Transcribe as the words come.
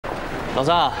老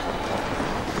三，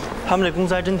他们这公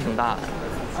司还真挺大的，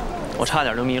我差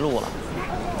点就迷路了。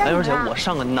哎，而且我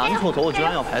上个男厕所，我居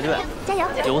然要排队。加油！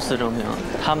由此证明，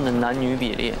他们的男女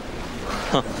比例，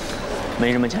哼，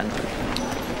没什么前途。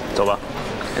走吧。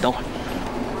哎，等会儿，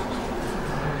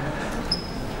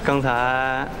刚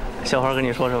才校花跟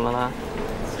你说什么了？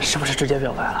是不是直接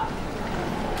表白了？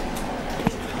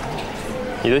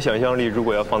你的想象力如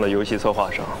果要放在游戏策划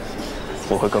上，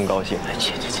我会更高兴。哎，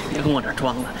去，别跟我这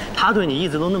装了，他对你一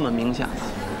直都那么明显了。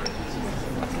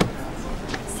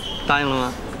答应了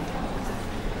吗？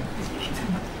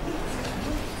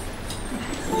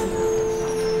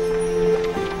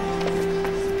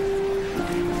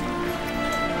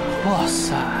哇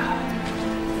塞，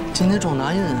今天撞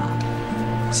大运啊！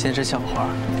先是校花，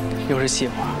又是系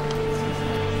花。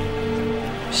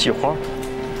系花？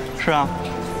是啊，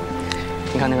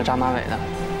你看那个扎马尾的，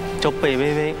叫贝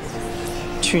微微。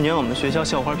去年我们学校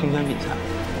校花评选比赛，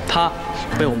她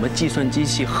被我们计算机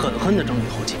系狠狠地整理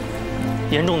后颈，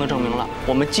严重的证明了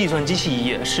我们计算机系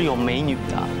也是有美女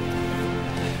的。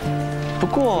不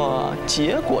过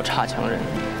结果差强人意，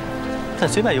但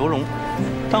虽败犹荣，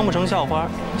当不成校花，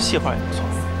系花也不错。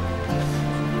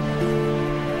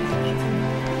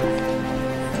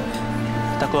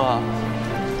大哥，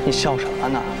你笑什么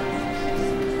呢？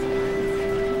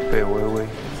贝微微，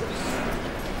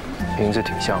名字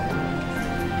挺像的。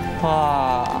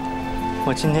哇，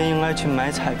我今天应该去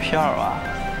买彩票啊！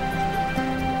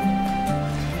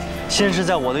先是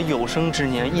在我的有生之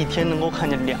年，一天能够看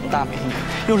见2大美女，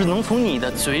又是能从你的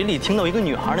嘴里听到一个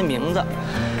女孩的名字，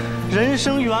人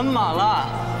生圆满了。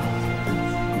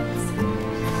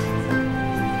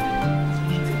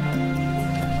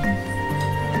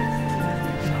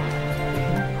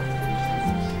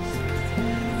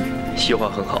计划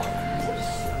很好，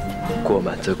过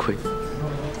满则亏。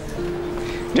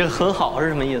这个很好是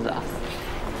什么意思啊？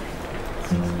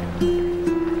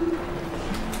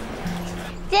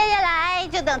接下来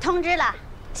就等通知了。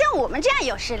像我们这样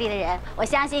有实力的人，我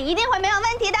相信一定会没有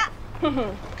问题的。哼哼，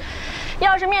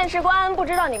要是面试官不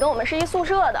知道你跟我们是一宿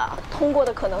舍的，通过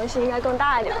的可能性应该更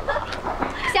大一点吧？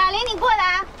小林，你过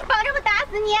来，保证不打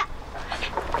死你！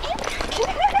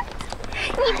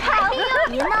你跑！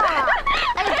别闹了！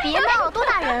哎呀，别闹了，多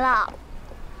大人了？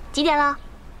几点了？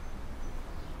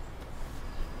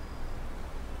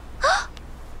啊！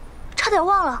差点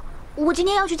忘了，我今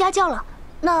天要去家教了。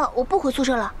那我不回宿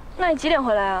舍了。那你几点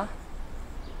回来啊？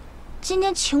今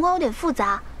天情况有点复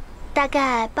杂，大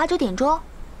概8、9点钟。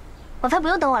晚饭不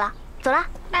用等我了，走了，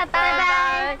拜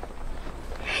拜。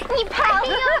你跑！哎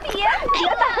呦，别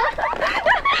跑！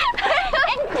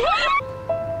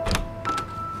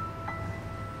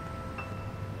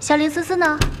小林思思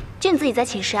呢？就你自己在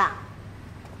寝室啊？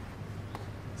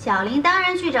小林当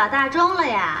然去找大钟了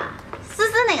呀。思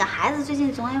思那个孩子最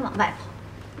近总爱往外跑。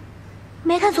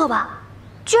没看错吧？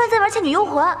居然在玩《倩女幽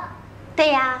魂》。对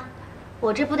呀，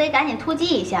我这不得赶紧突击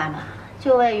一下吗？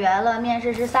就为圆了面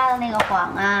试时撒的那个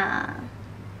谎啊！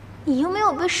你又没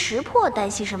有被识破，担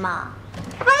心什么？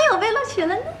万一我被录取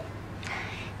了呢？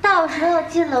到时候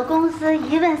进了公司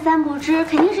一问三不知，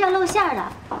肯定是要露馅的。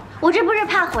我这不是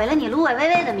怕毁了你芦苇微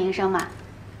微的名声吗？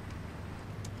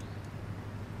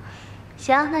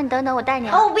行，那你等等，我带你。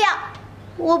哦，不要，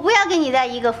我不要跟你在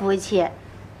一个服务器。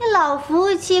你老服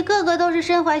务器个个都是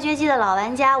身怀绝技的老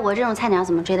玩家，我这种菜鸟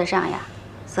怎么追得上呀？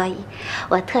所以，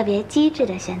我特别机智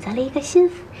的选择了一个心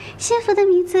腹，心腹的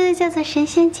名字叫做神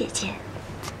仙姐姐，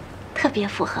特别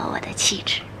符合我的气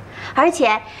质。而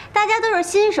且大家都是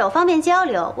新手，方便交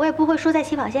流，我也不会输在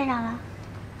起跑线上了。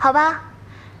好吧，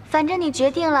反正你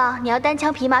决定了，你要单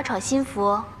枪匹马闯心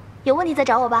服，有问题再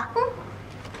找我吧。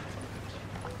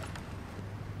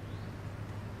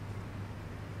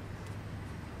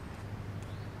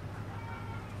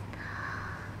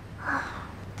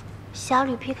侠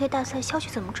侣 PK 大赛消息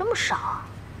怎么这么少啊？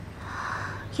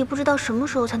也不知道什么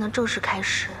时候才能正式开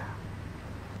始。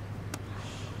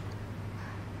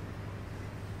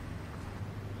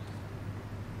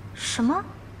什么？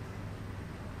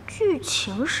剧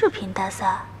情视频大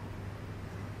赛？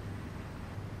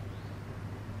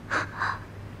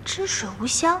汁水无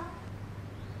香？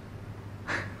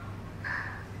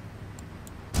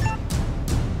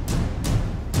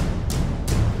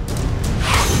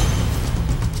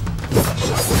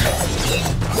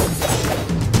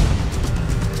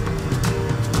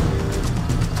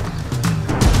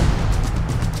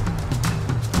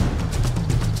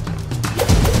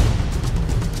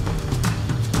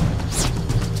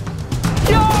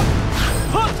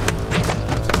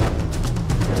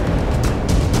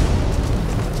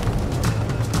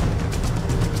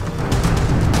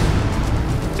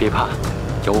别怕，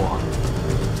有我。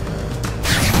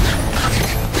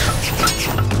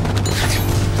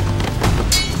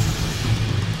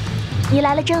你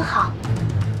来了正好。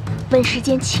问世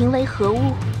间情为何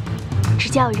物，只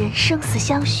叫人生死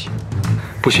相许。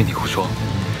不许你胡说，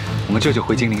我们这就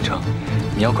回金陵城，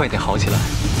你要快点好起来。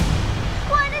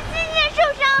我的心也受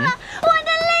伤了，我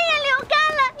的泪也流干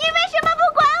了，你为什么不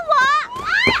管我？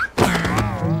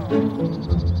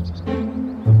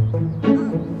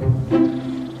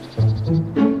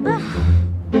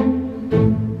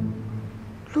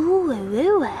芦苇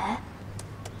为尾。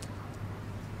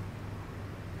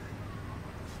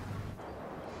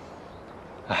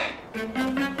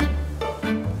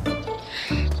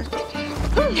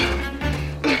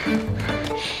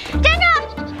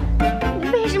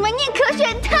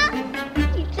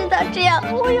这样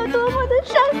我有多么的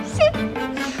伤心！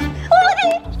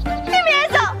你别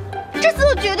走，这次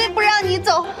我绝对不让你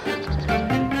走。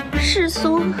世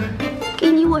俗给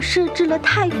你我设置了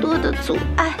太多的阻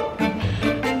碍，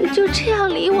你就这样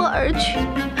离我而去，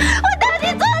我到底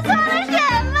做错了什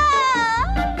么？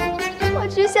我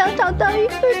只想找到一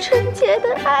份纯洁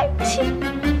的爱情。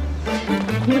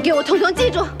你们给我统统记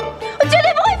住，我绝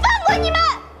对不会放过你们！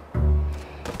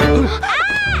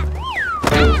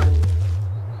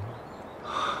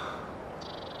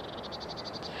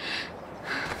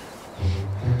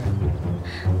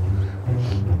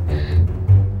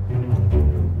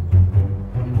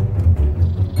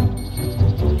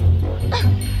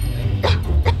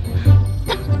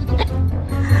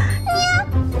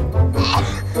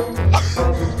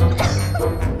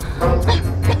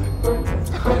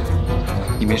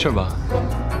没事吧？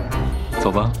走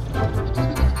吧。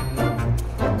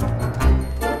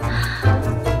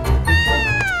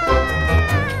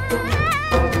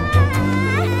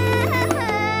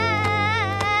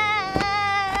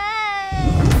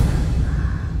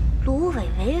芦苇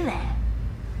为尾，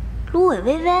芦苇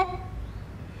微微，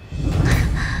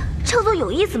称作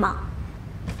有意思吗？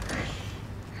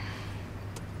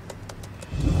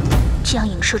这样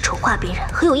影射丑化别人，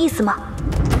很有意思吗？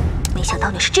没想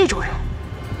到你是这种人。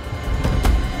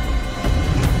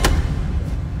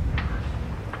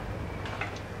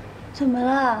怎么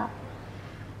了？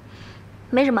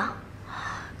没什么，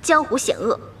江湖险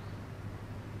恶。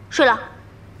睡了。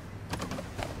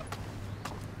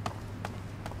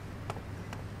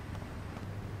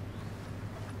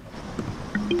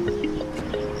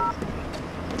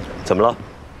怎么了？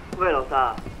魏老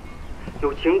三，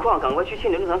有情况赶快去庆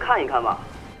典论坛看一看吧。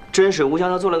真水无香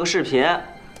他做了个视频，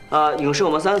影射我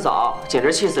们三嫂，简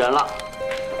直气死人了。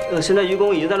现在愚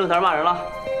公已经在论坛骂人了。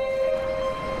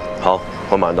好，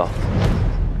我马上到。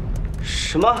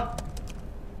什么？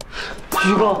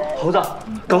愚公，猴子，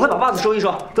赶快把袜子收一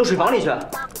收，扔水房里去。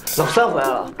老三回来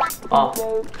了啊！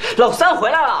老三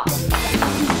回来了！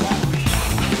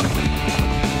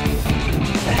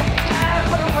哎，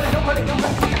快点，快点！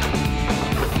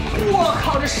我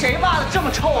靠，这谁袜子这么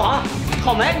臭啊？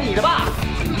好没你的吧？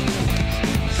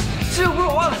这又不是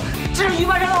我袜子，这是于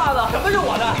半山的袜子。什么是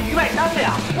我的？于半山的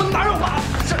呀！我哪有袜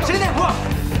子？谁内裤？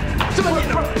这么你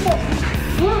的？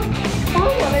不是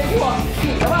我内裤，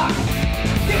你的吧？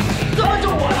根本就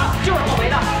是我的，就是我没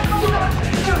的，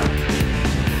就是。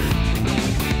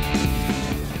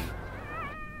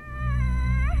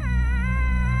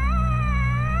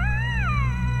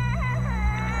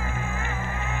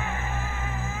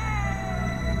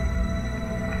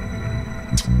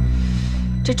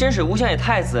这真水无香也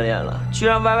太自恋了，居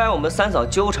然歪歪我们三嫂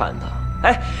纠缠他。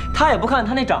哎，他也不看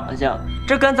他那长相，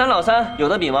这跟咱老三有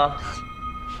得比吗？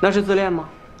那是自恋吗？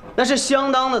那是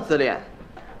相当的自恋。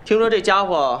听说这家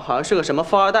伙好像是个什么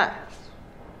富二代，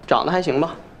长得还行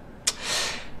吧。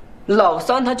老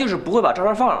三他就是不会把照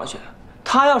片放上去，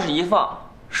他要是一放，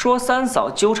说三嫂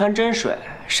纠缠真水，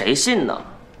谁信呢？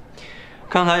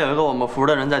刚才有一个我们服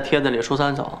的人在帖子里说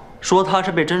三嫂，说他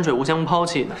是被真水无香抛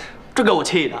弃的，这给我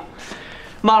气的。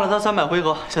骂了他300回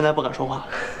合，现在不敢说话了。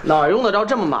哪用得着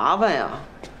这么麻烦呀？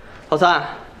老三，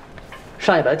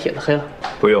上去把帖子黑了。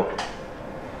不用，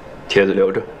帖子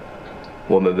留着，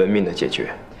我们文明的解决。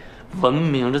文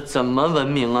明？这怎么文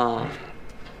明啊？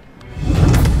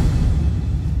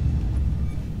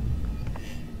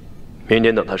明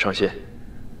天等他上线。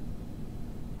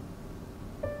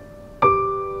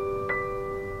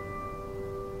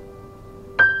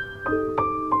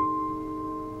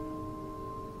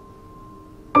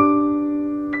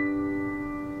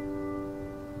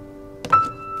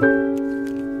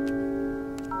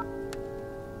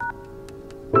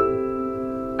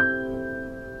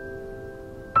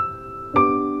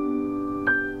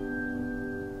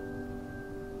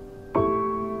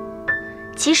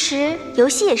其实游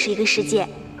戏也是一个世界，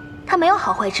它没有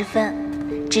好坏之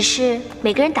分，只是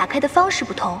每个人打开的方式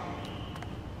不同。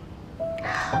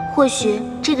或许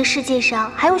这个世界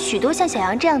上还有许多像小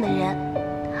杨这样的人，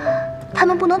他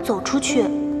们不能走出去，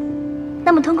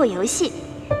那么通过游戏，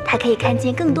他可以看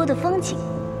见更多的风景，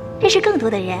认识更多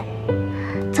的人。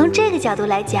从这个角度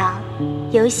来讲，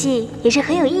游戏也是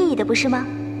很有意义的，不是吗？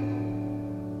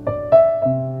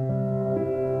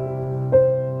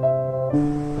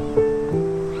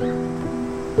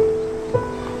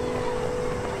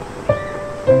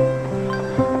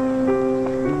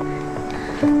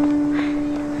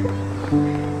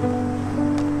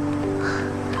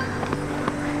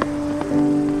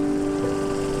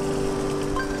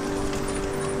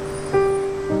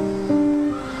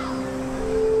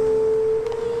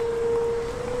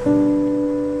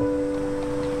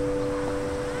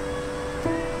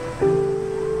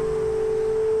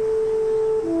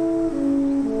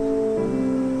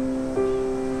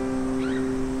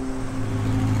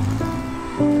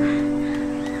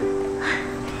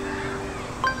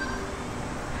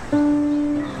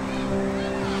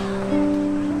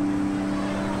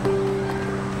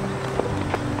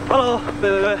 Hello，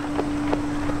 喂，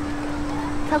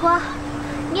曹光，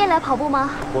你也来跑步吗？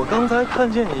我刚才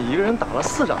看见你一个人打了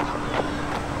4张卡。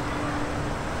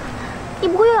你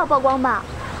不会又要曝光吧？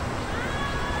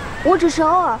我只是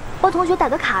偶尔帮同学打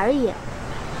个卡而已。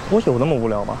我有那么无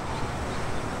聊吗？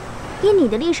以你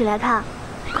的历史来看，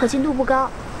可信度不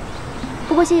高。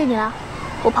不过谢谢你了，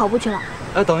我跑步去了。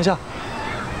哎，等一下，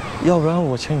要不然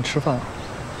我请你吃饭。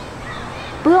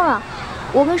不用了。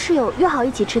 我跟室友约好一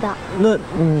起吃的。那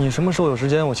你什么时候有时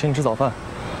间，我请你吃早饭。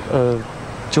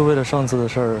就为了上次的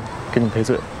事儿给你赔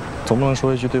罪，总不能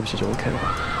说一句对不起就 OK 了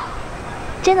吧？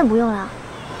真的不用了，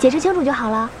解释清楚就好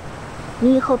了。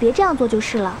你以后别这样做就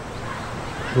是了。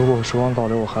如果我时光倒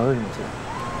流，我还会这么做。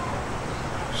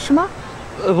什么？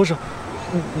不是，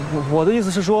我的意思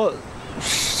是说，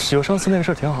有上次那个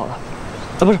事儿挺好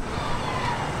的。不是，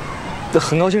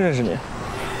很高兴认识你。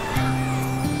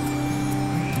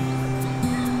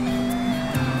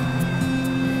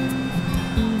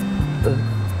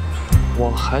 我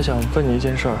还想问你一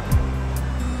件事儿，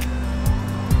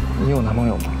你有男朋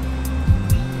友吗？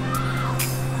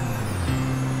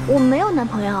我没有男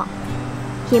朋友，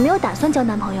也没有打算交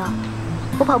男朋友。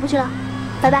我跑步去了，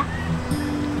拜拜。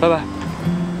拜拜。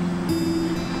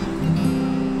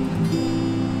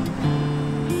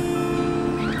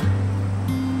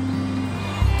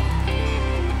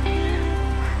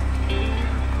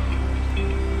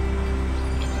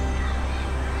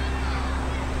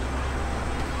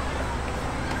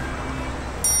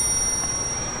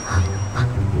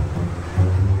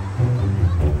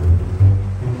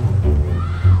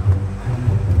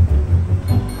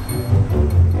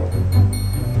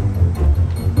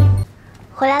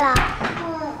回来啦？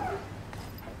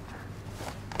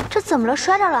这怎么了？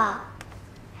摔着了？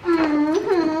微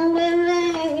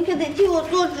微，你可得替我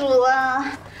做主啊！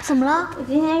怎么了？我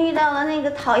今天遇到了那个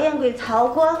讨厌鬼曹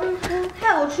光，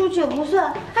害我出糗不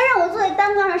算，还让我坐在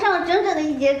单杠上上了整整的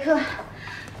1节课。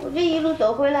我这一路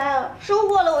走回来啊，收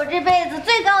获了我这辈子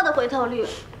最高的回头率。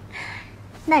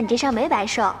那你这伤没白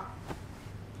受，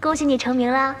恭喜你成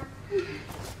名啦！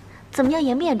怎么样，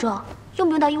严不严重？用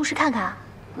不用到医务室看看？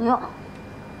不用，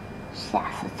下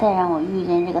次再让我遇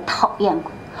见这个讨厌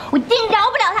鬼，我一定饶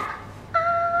不了他。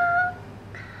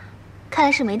看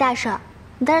来是没大事儿，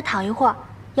你在这躺一会儿，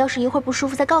要是一会儿不舒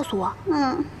服再告诉我。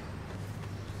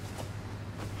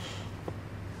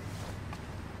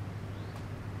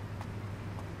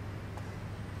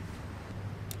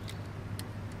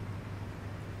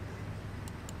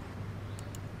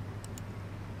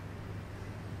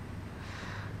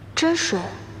真水，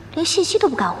连信息都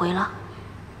不敢回了。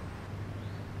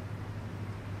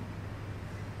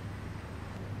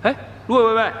哎，卢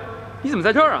伟，你怎么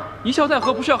在这儿啊？一笑奈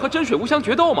何不是要和真水无香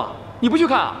决斗吗？你不去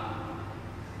看啊？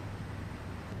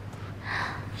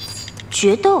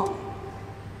决斗？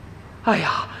哎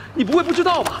呀，你不会不知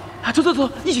道吧？走，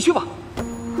一起去吧。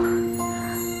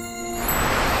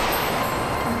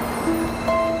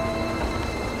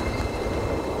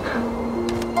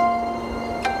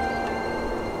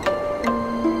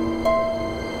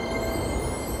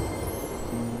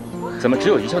怎么只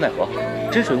有一笑奈何？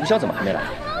真水无香怎么还没来？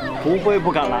不会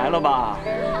不敢来了吧？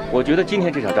我觉得今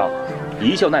天这场仗，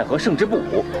一笑奈何胜之不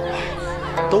武。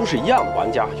都是一样的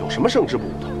玩家，有什么胜之不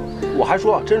武的？我还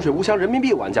说真水无香人民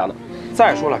币玩家呢。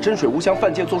再说了，真水无香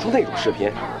犯贱做出那种视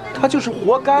频，他就是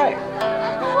活该。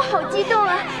我好激动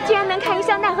啊！居然能看一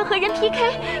笑奈何和人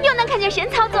PK， 又能看见神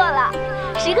操作了。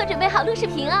时刻准备好录视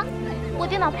频啊！我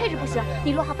电脑配置不行，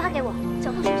你录好发给我，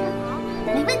角度修正好，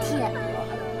没问题。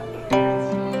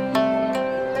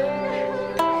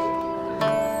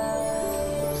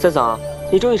三嫂，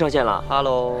你终于上线了。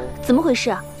Hello。怎么回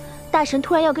事？大神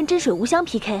突然要跟真水无香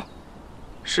PK。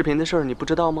视频的事儿你不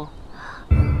知道吗？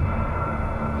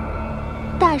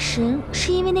大神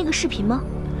是因为那个视频吗？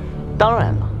当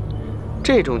然了，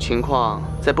这种情况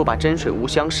在不把真水无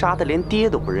香杀得连爹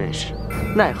都不认识，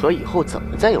奈何以后怎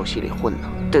么在游戏里混呢？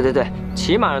对，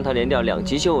起码让他连掉2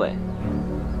级修为。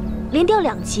连掉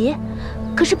2级，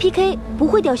可是 PK 不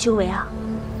会掉修为啊。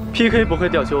PK 不会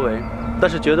掉修为，但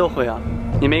是决斗会啊！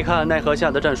你没看奈何下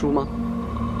的战书吗？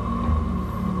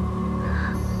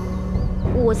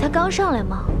我才刚上来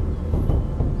吗？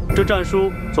这战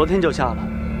书昨天就下了，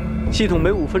系统每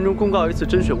5分钟公告一次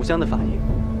真水无香的反应。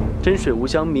真水无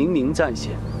香明明在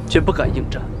线，却不敢应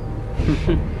战。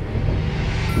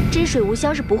真水无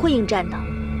香是不会应战的。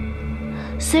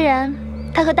虽然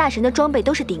他和大神的装备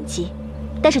都是顶级，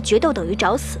但是决斗等于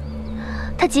找死。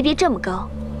他级别这么高，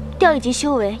掉1级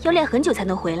修为要练很久才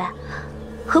能回来，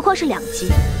何况是2级。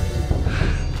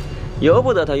由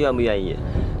不得他愿不愿意。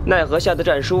奈何下的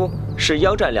战书是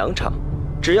腰战2场，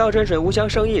只要真水无香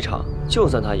胜1场，就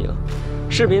算他赢。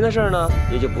视频的事呢，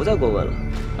也就不再过问了。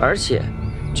而且，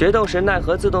决斗时奈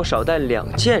何自动少带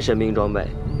2件神兵装备。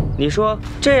你说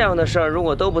这样的事儿，如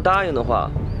果都不答应的话，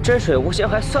真水无香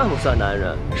还算不算男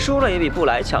人？输了也比不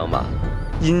来强吧？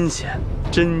阴险，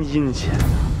真阴险！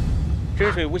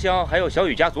真水无香还有小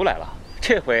雨家族来了，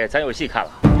这回咱有戏看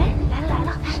了。来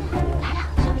了，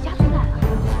小雨家族来了。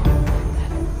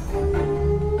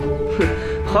哼，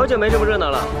好久没这么热闹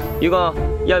了。愚公，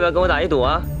要不要跟我打一赌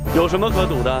啊？有什么可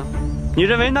赌的？你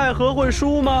认为奈何会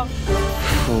输吗？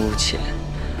肤浅，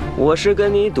我是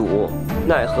跟你赌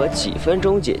奈何几分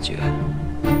钟解决。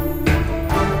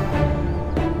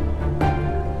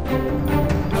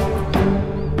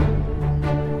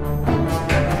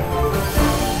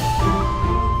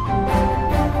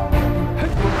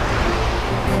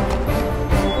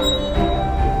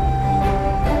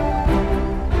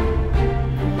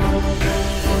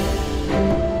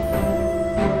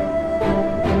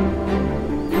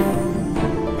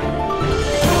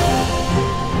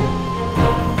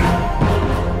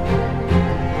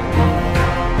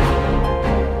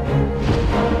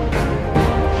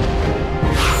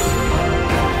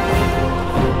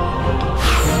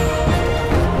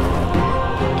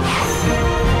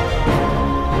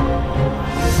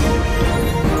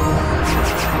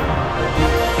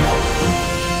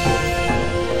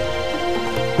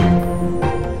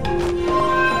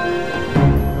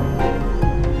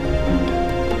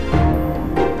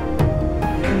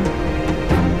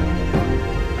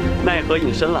奈何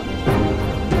隐身了。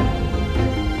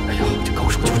哎呀，这高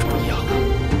手就是不一样啊！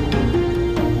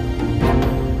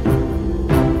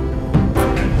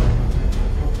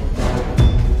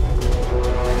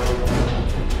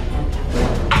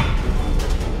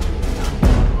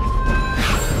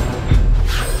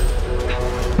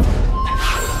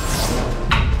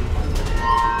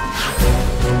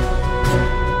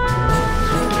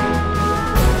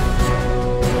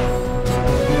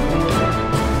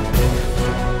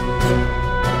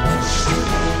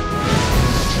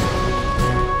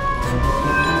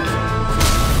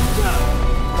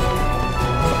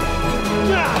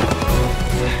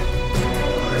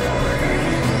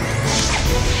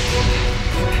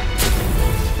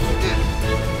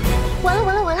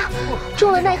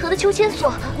中了奈何的秋千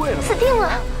锁，死定了！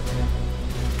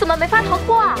怎么没法逃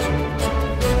脱啊？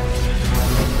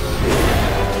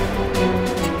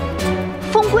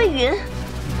风归云，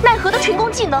奈何的群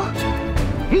攻技能。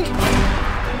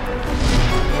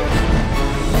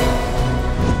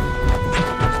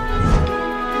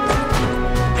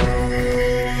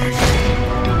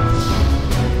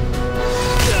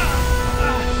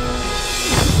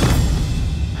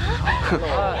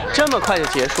这么快就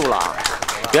结束了？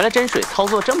原来真水操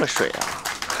作这么水啊！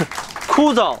哼，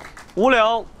枯燥无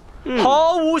聊，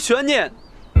毫无悬念。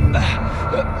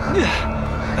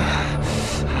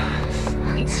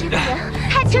欺负人，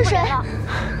太真水了！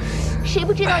谁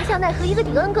不知道一向奈何一个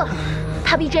顶 N 个？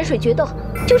他逼真水决斗，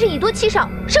就是以多欺少，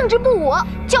胜之不武。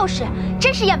就是，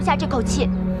真是咽不下这口气。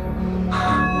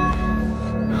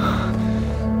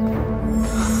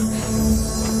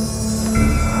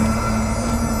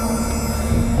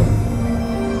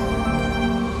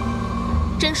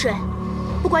真水，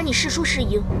不管你是输是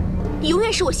赢，你永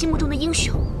远是我心目中的英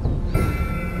雄。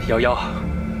瑶瑶，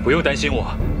不用担心我，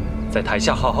在台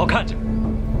下好好看着。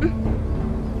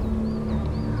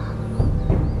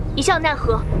一向奈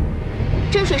何，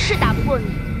真水是打不过你，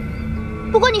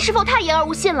不过你是否太言而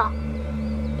无信了？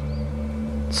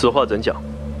此话怎讲？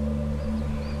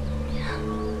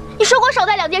你说过少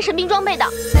带2件神兵装备的。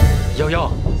瑶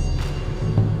瑶，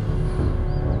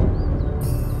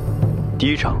第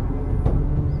一场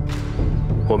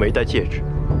我没戴戒指，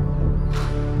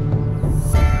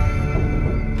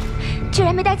居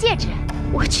然没戴戒指，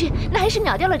我去，那还是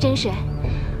秒掉了真水。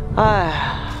哎，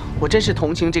我真是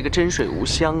同情这个真水无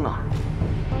香啊，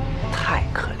太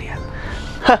可怜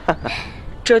了。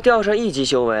这掉上1级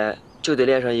修为就得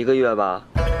练上1个月吧？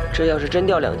这要是真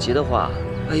掉2级的话，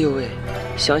哎呦喂，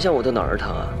想想我都脑仁疼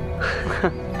啊！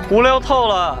无聊透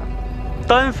了，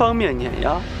单方面碾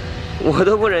压，我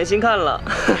都不忍心看了。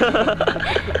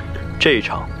这一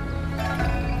场，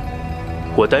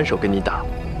我单手跟你打。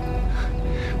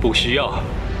不需要，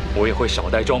我也会少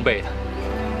带装备的。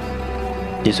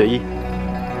你随意。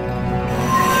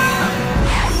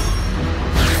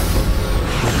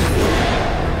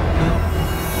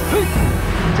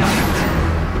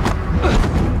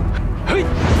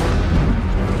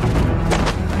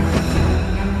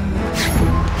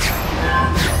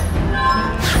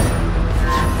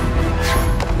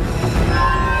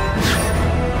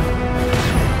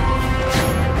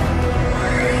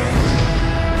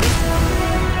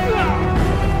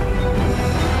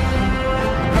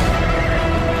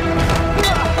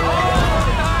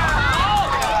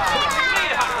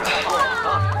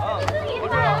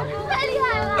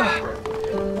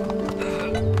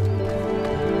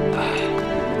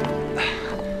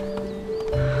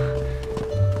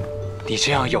你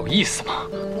这样有意思吗？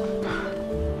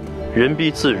人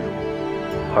必自辱，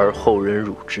而后人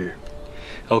辱之。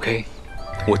OK，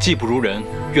 我技不如人，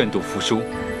愿赌服输。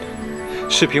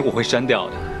视频我会删掉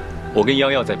的，我跟瑶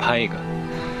瑶再拍一个。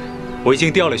我已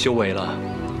经掉了修为了，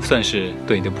算是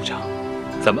对你的补偿，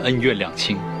咱们恩怨两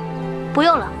清。不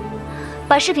用了，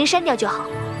把视频删掉就好。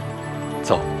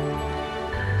走。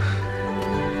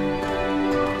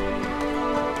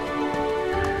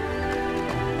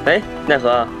哎，奈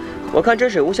何？我看真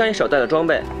水无香也少带了装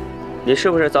备，你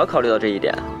是不是早考虑到这一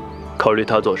点？考虑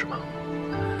他做什么？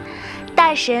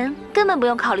大神根本不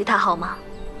用考虑他好吗？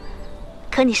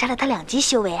可你杀了他2级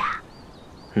修为啊！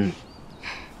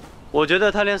我觉得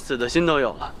他连死的心都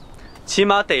有了，起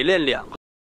码得练2个。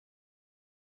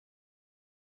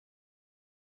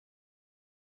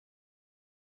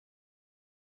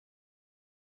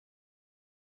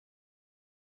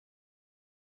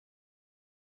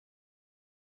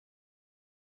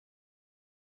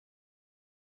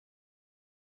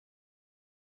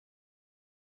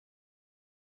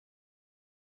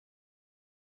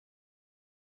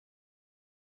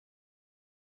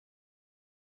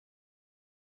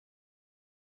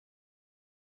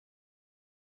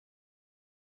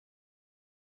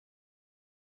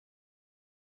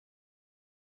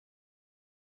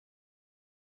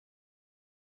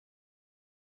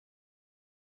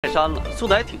删了，速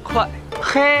度还挺快。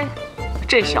嘿，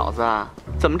这小子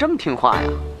怎么这么听话呀？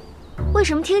为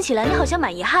什么听起来你好像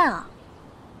蛮遗憾啊？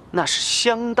那是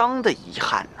相当的遗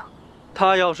憾呢。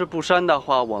他要是不删的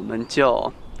话，我们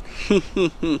就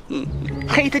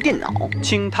黑他电脑，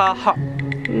清他号。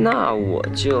那我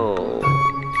就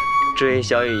追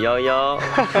小雨夭夭。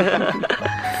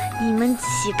你们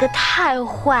几个太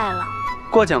坏了。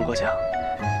过奖过奖，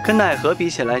跟奈何比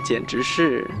起来，简直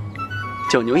是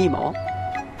9牛1毛。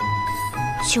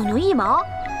9牛1毛，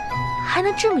还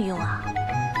能这么用啊？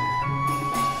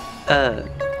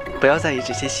不要在意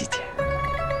这些细节。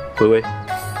微微，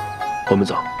我们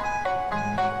走。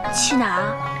去哪儿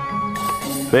啊？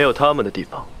没有他们的地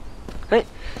方。哎，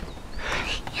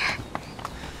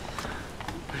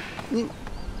你，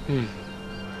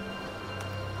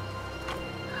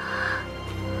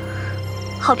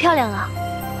好漂亮啊！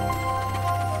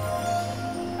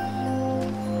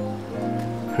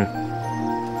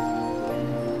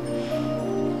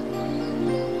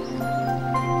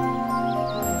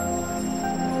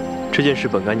这件事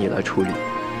本该你来处理，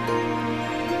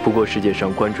不过世界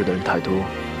上关注的人太多，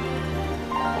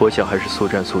我想还是速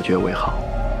战速决为好。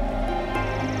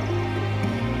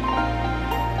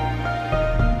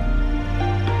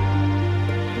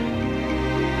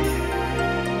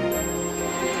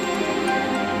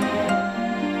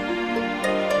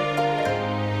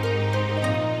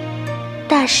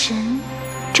大神，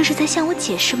这是在向我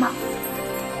解释吗？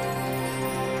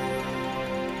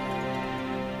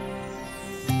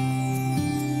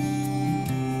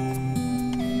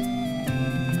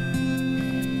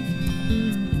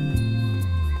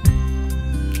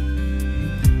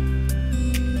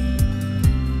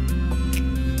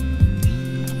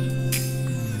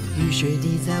雪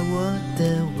滴在我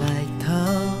的外套，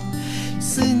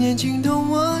思念浸透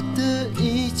我的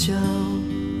衣角。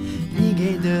你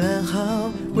给的暗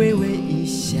号，微微一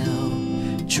笑，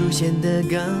出现的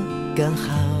刚刚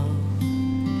好。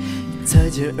擦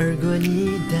肩而过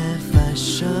你的发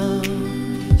梢，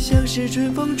像是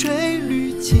春风吹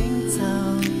绿青草，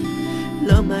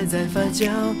浪漫在发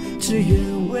酵，只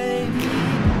愿为你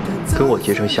等跟我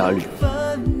结成侠侣。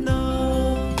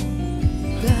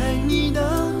带你到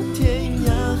天涯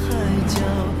海角，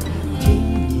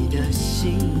听你的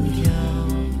心跳，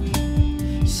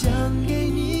想给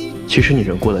你。其实你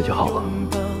人过来就好了。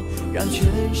让全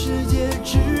世界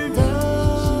知道，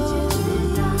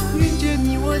遇见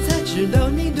你我才知道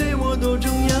你对我多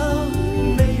重要，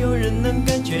没有人能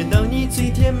感觉到你最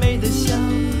甜美的笑，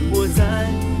我再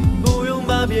不用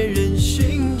把别人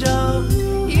寻找，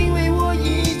因为我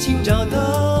已经找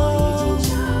到，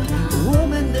我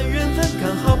们的缘分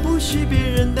刚好不许别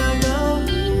人打扰，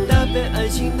搭配爱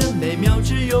情的美妙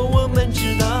只有我们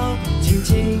知道，紧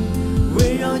紧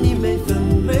围绕你每分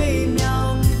每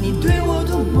秒，你对我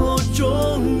多么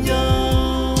重要。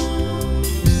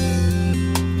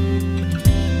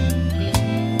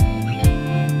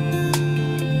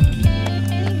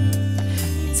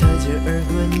擦肩而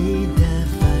过你的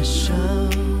发梢，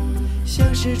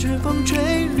像是春风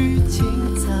吹绿青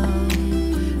草，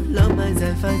浪漫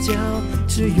在发酵，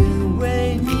只愿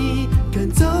为你赶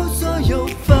走所有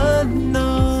烦恼，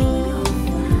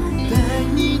带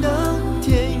你到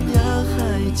天涯海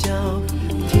角，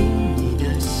听你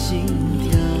的心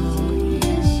跳，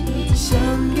想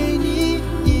给你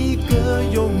一个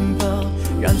拥抱，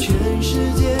让全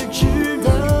世界知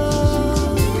道，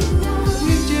遇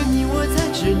见你我才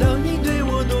知道你对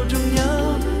我多重要，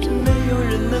没有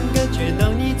人能感觉到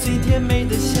你最甜美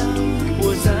的笑，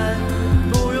我再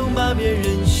不用把别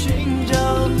人寻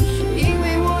找，因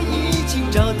为我已经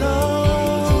找到，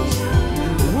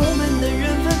我们的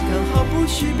缘分刚好不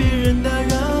许别人打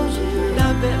扰，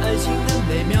搭配爱情的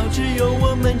美妙只有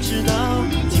我们知道，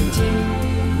紧紧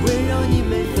围绕你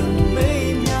每分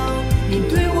每秒，你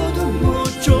对我多么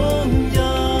重要，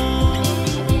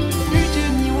遇见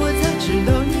你我才知道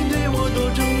你对我多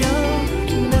重要，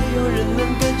没有人能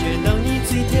感觉到你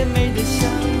最甜美的笑，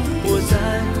我再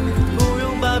不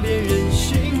用把别人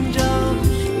寻找，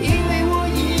因为我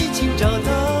已经找到，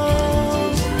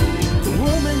我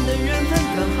们的缘分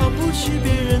刚好不许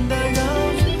别人打扰，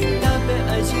搭配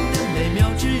爱情的美妙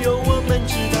只有我们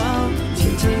知道，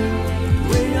紧紧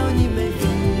围绕你每分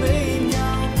每秒，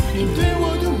你对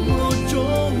我多么重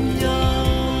要，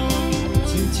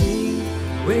紧紧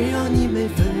围绕你每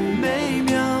分每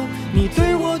秒，你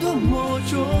对我多么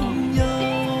重要，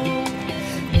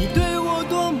你对我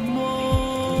多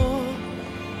么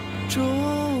重要。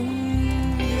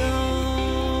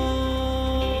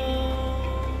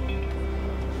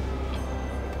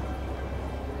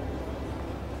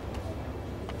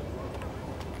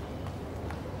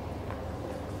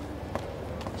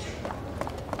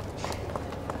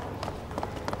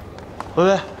微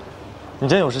微，你今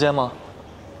天有时间吗？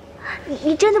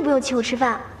你真的不用请我吃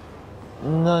饭？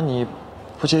那你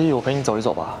不介意我陪你走一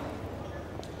走吧？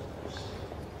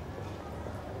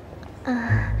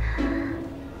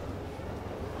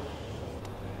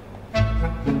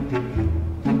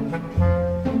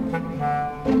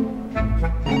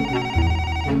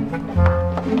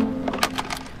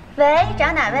喂，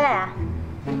找哪位啊？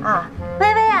啊，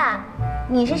微微啊，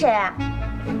你是谁啊？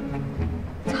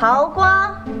曹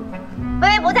光，微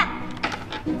微不在。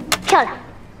漂亮。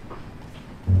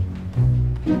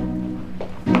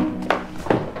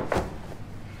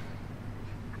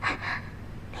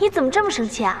你怎么这么生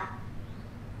气啊？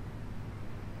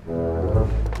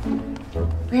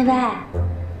微微，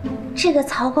这个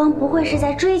曹光不会是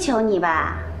在追求你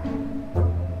吧？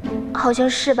好像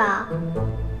是吧？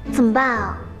怎么办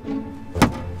啊？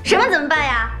什么怎么办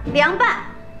呀？凉拌。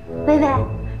微微，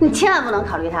你千万不能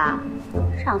考虑他。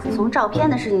上次从照片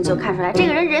的事情就看出来，这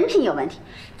个人人品有问题。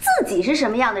自己是什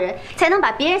么样的人，才能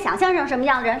把别人想象成什么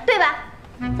样的人，对吧？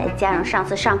再加上上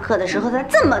次上课的时候他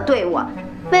这么对我，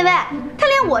微微，他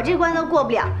连我这关都过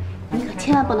不了，你可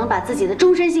千万不能把自己的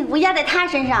终身幸福压在他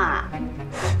身上啊！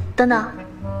等等，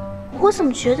我怎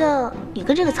么觉得你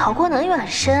跟这个曹光的恩怨很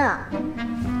深啊？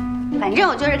反正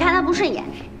我就是看他不顺眼。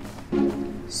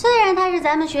虽然他是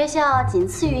咱们学校仅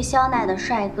次于肖奈的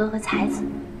帅哥和才子，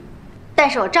但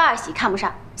是我赵二喜看不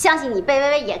上，相信你贝微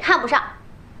微也看不上。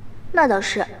那倒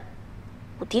是，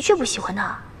我的确不喜欢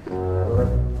他。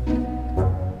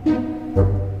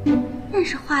但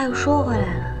是话又说回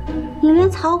来了，你连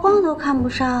曹光都看不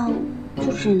上，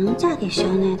就只能嫁给肖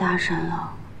奈大神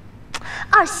了。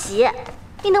二喜，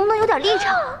你能不能有点立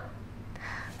场啊？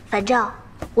反正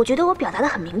我觉得我表达的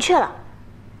很明确了，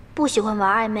不喜欢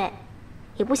玩暧昧，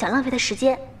也不想浪费他时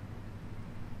间。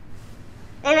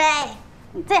微微，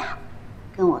你最好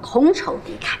跟我同仇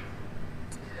敌忾。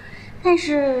但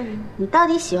是你到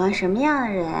底喜欢什么样的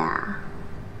人啊？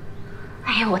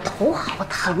哎呀，我头好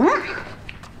疼啊！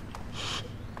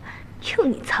用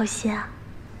你操心啊？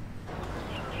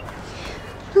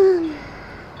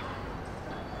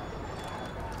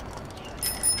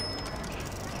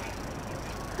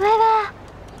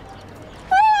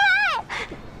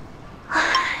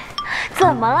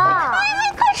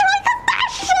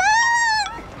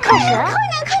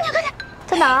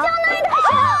哪儿？肖奈大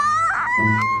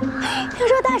神，听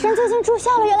说大神最近住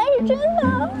校了，原来是真的。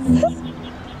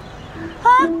啊，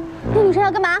那女生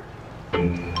要干嘛？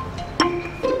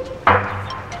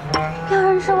要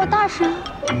认识我大神？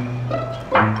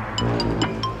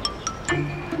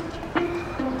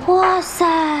哇塞！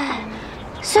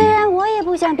虽然我也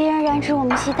不想别人染指我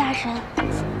们系大神，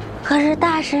可是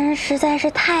大神实在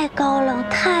是太高冷、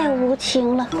太无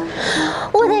情了，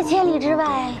我在千里之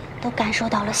外都感受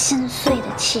到了心碎的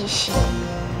气息。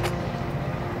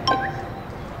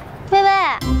微微，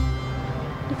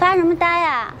你发什么呆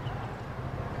呀？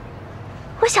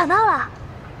我想到了。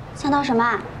想到什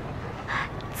么？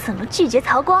怎么拒绝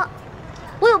曹光？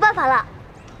我有办法了。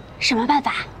什么办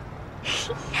法？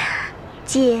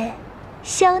借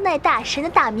肖奈大神的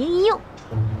大名一用。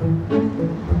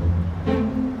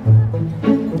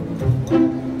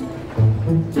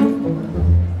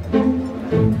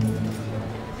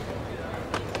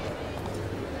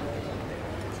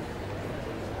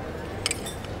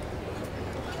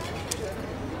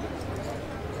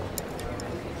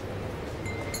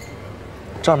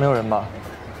这儿没有人吧？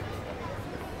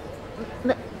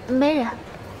没人。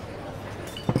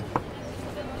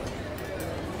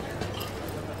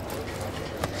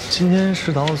今天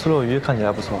食堂的酥溜鱼看起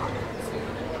来不错。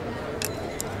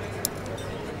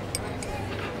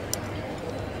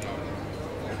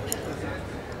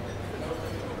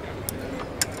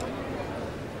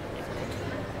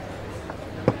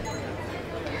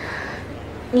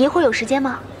你一会儿有时间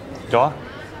吗？有啊。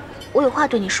我有话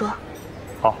对你说。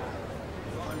好。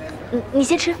你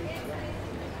先吃。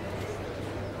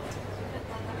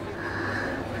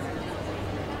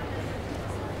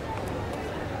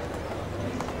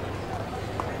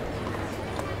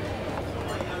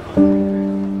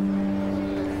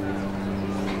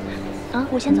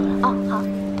我先走了。哦，好。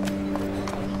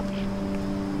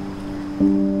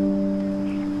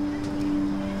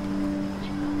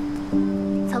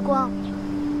曹光，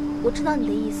我知道你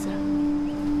的意思，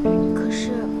可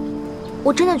是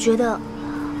我真的觉得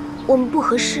我们不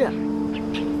合适，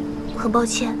很抱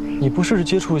歉。你不试着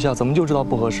接触一下，怎么就知道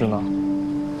不合适呢？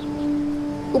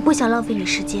我不想浪费你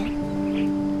时间。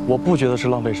我不觉得是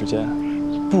浪费时间，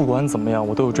不管怎么样，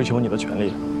我都有追求你的权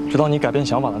利，直到你改变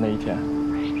想法的那一天。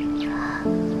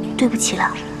对不起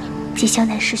了，借肖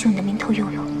奈师兄你的名头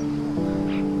用用。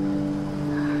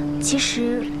其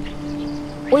实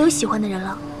我有喜欢的人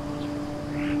了。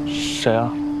谁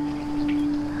啊？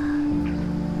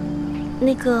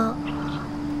那个，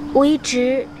我一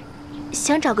直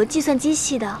想找个计算机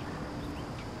系的，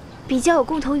比较有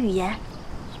共同语言，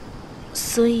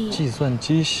所以。计算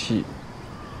机系。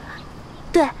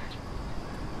对，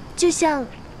就像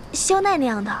肖奈那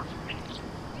样的。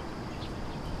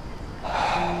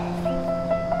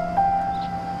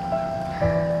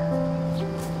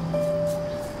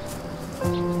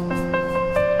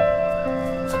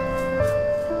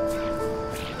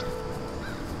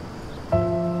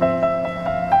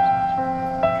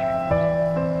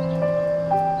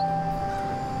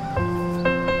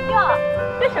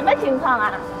什么情况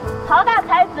啊？曹大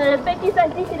才子被计算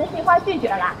机系的系花拒绝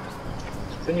了，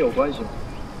跟你有关系吗？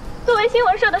作为新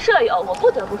闻社的舍友，我不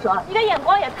得不说，你的眼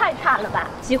光也太差了吧！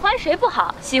喜欢谁不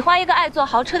好？喜欢一个爱坐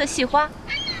豪车的系花。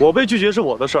我被拒绝是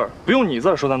我的事儿，不用你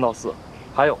在这说三道四。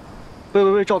还有，被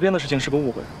微微照片的事情是个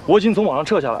误会，我已经从网上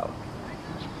撤下来了。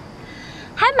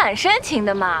还蛮深情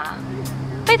的嘛，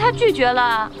被他拒绝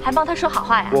了，还帮他说好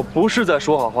话呀？我不是在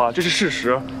说好话，这是事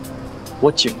实。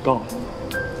我警告你。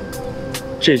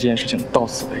这件事情到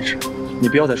此为止，你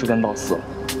不要再说三道四了，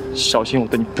小心我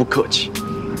对你不客气。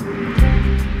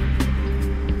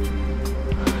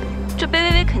这贝微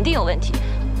微肯定有问题，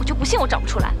我就不信我找不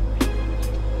出来。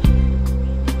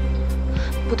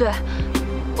不对，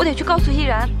我得去告诉依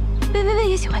然，贝微微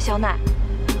也喜欢肖奈。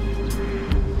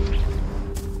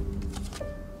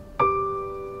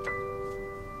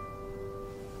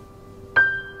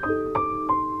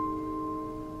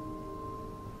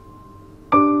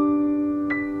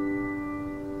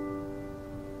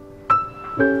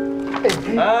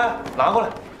哎，拿过来。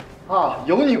啊，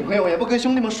有女朋友也不跟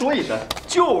兄弟们说一声。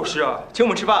就是啊，请我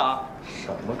们吃饭啊。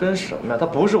什么跟什么呀？她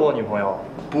不是我女朋友。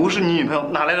不是你女朋友，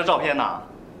哪来的照片呢？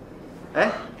哎，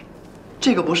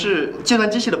这个不是计算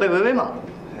机系的贝微微吗？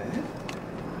哎，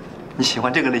你喜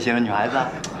欢这个类型的女孩子啊？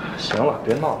行了，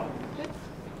别闹了。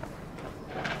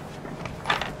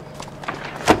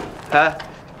哎，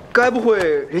该不会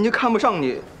人家看不上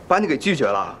你，把你给拒绝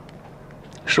了？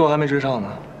是我还没追上呢。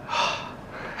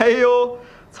哎呦，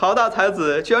曹大才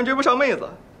子居然追不上妹子，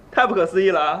太不可思议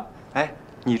了啊！哎，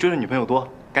你追的女朋友多，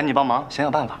赶紧帮忙想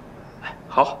想办法。哎，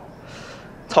好，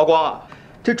曹光啊，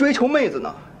这追求妹子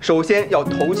呢，首先要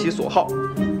投其所好，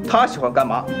她喜欢干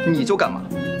嘛你就干嘛，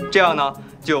这样呢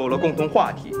就有了共同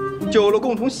话题，就有了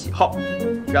共同喜好，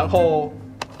然后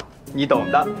你懂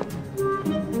的。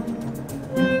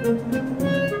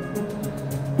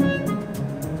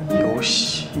游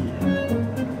戏，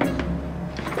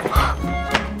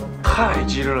太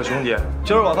机智了，兄弟！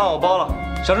今儿晚饭我包了，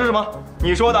想吃什么？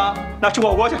你说的啊，那吃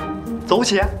火锅去。走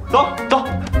起，走走。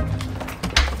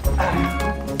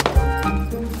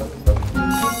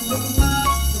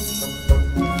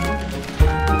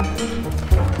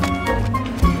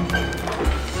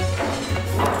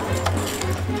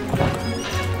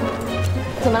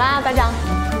怎么啦，班长？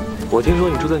我听说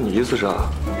你住在你姨宿舍，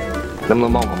能不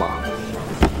能帮我忙？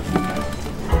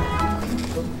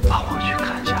帮我去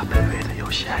看一下北魏的游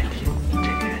戏 ID， 这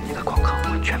个月你的广告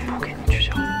我全部给你取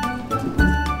消。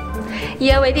一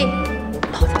言为定，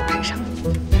包在我身上。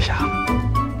谢谢啊。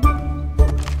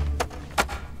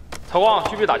曹光，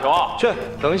去不去打球啊？去，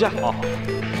等一下。好。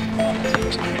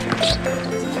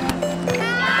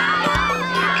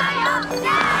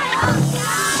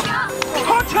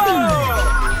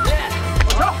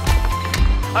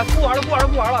哎，不玩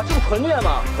了，这不纯虐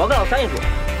吗？我要跟老三一组。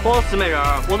死美人，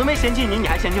我都没嫌弃你，你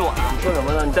还嫌弃我呢？你说什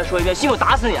么呢？你再说一遍，信我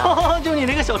打死你啊！就你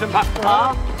那个小身板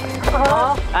啊！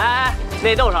哎，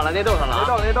内斗上了，内斗！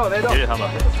别惹他们，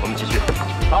我们继续。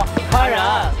好，看人！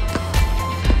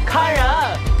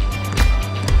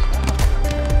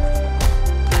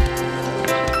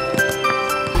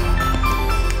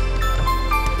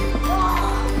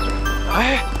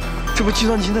哎，这不计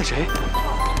算机那谁？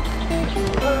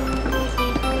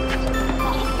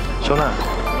肖奈。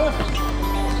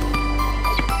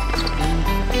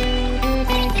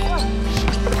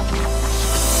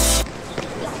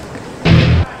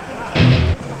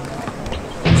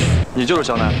你就是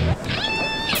肖奈。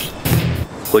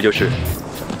我就是。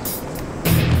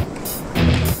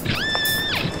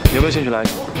你有没有兴趣来？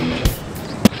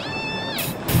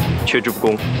缺之不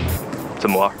恭，怎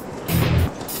么玩？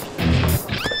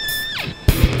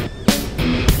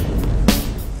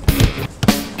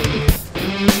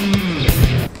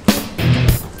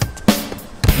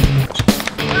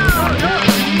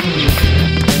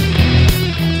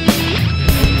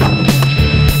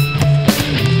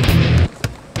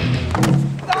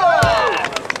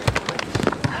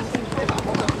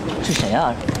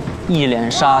一脸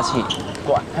杀气，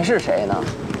管他是谁呢，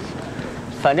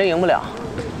反正赢不了。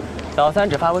老三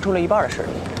只发挥出了一半的实力。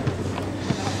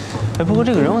哎，不过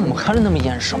这个人我怎么看着那么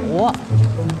眼熟啊？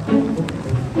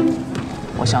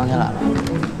我想起来了，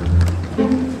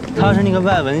他是那个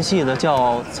外文系的，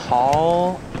叫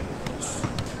曹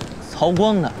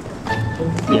光的，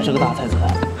也是个大才子。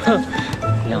哼，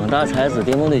两大才子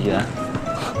巅峰对决，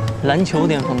篮球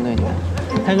巅峰对决。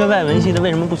他个外文系的为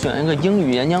什么不选一个英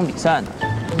语演讲比赛呢？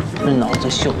这脑子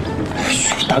秀。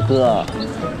大哥，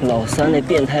老三那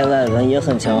变态外文也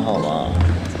很强，好吗？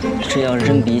这要是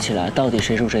真比起来，到底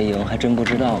谁输谁赢，还真不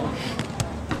知道啊。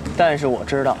但是我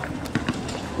知道，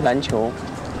篮球，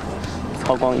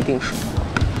曹光一定输。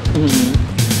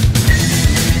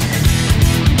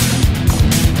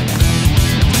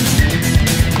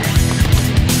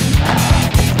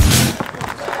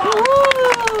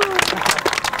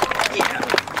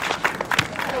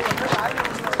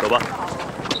走吧。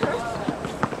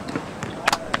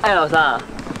哎，老三，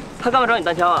他干嘛找你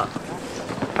单挑啊？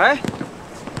哎，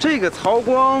这个曹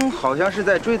光好像是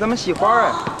在追咱们系花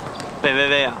哎。北薇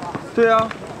薇啊？对啊，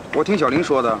我听小玲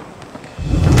说的。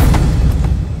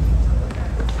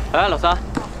哎，老三，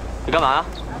你干嘛呀？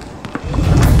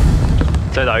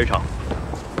再打一场。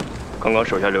刚刚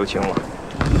手下留情了。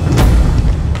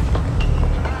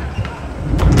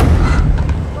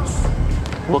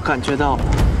我感觉到了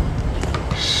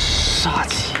杀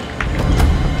气。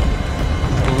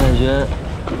我感觉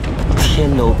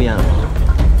天都变了。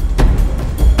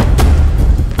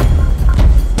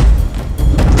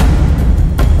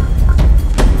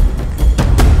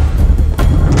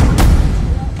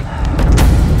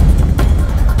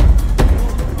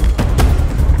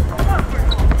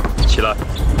起来。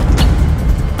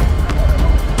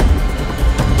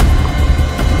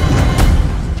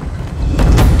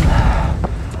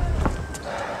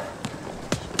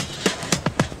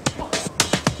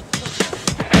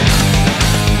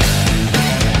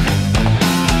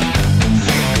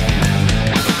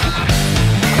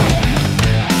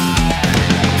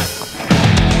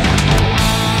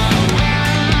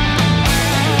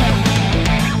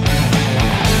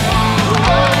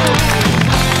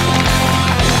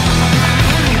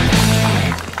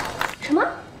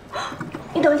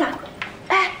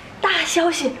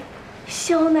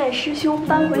肖奈师兄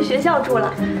搬回学校住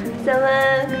了，咱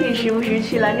们可以时不时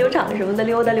去篮球场什么的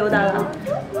溜达溜达了。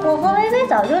我和微微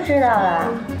早就知道了。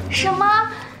什么？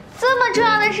这么重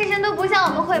要的事情都不向我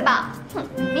们汇报？哼，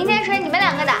明天谁你们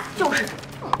两个打？就是，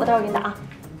我待会儿给你打。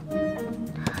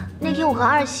那天我和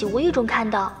二喜无意中看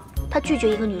到他拒绝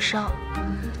一个女生，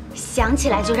想起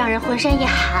来就让人浑身一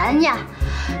寒呀。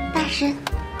大神，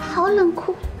好冷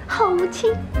酷，好无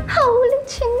情，好无理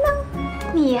取闹。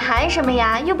你还什么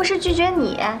呀？又不是拒绝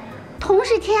你。同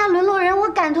是天涯沦落人，我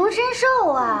感同身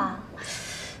受啊。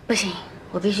不行，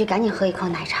我必须赶紧喝一口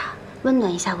奶茶，温暖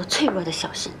一下我脆弱的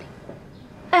小心灵。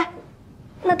哎，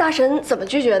那大神怎么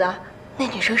拒绝的？那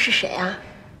女生是谁啊？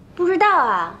不知道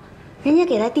啊，人家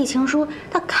给他递情书，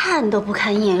他看都不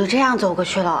看一眼，就这样走过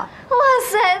去了。哇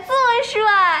塞，这么帅！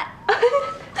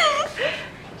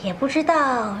也不知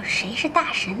道谁是大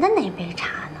神的那杯茶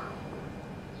呢。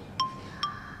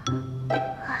哎呀，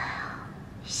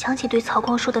想起对曹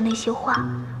光说的那些话，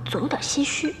总有点唏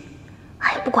嘘。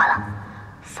哎，不管了，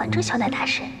反正小奶大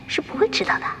神是不会知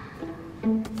道的。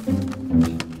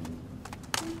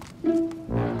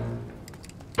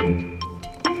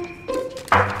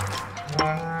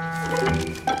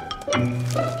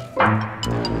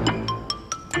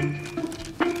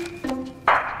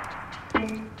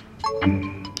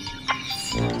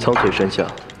苍翠山下，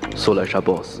速来杀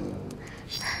BOSS。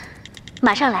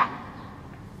马上来。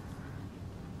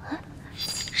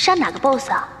杀哪个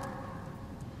BOSS 啊？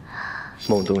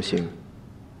孟东行。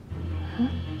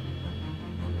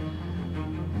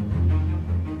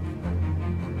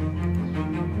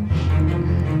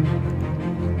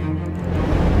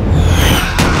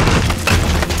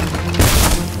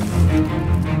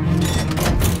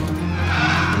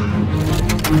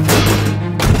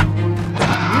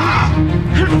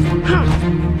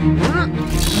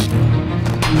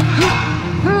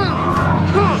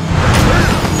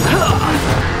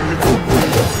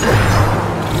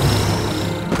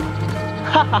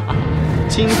哈哈哈，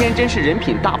今天真是人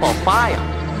品大爆发呀！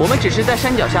我们只是在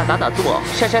山脚下打打坐、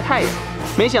晒晒太阳，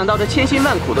没想到这千辛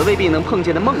万苦的未必能碰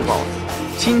见的孟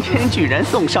BOSS， 今天居然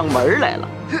送上门来了。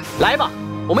来吧，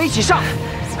我们一起上！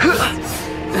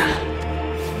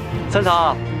三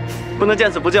草，不能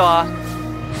见死不救啊！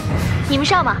你们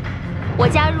上吧，我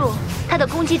加入，他的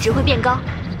攻击值会变高。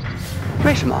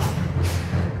为什么？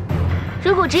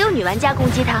如果只有女玩家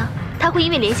攻击他，他会因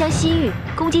为怜香惜玉，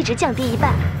攻击值降低1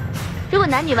半。如果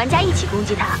男女玩家一起攻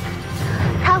击他，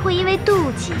他会因为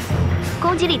妒忌，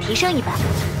攻击力提升1半。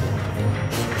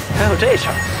还有这事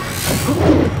儿？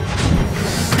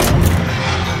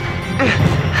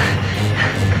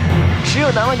只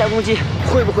有男玩家攻击，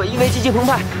会不会因为激情澎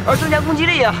湃而增加攻击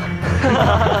力啊？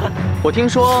我听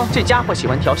说这家伙喜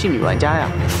欢调戏女玩家呀，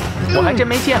我还真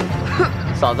没见过。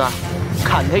嫂子，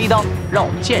砍他一刀，让我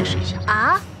们见识一下。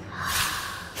啊？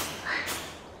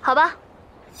好吧。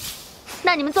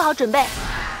那你们做好准备。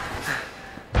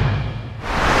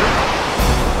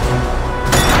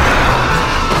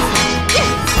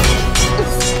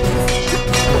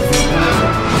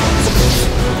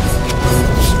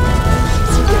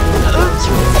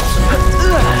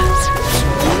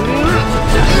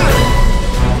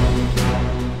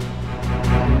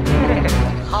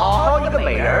好好一个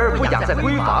美人不养在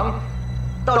闺房，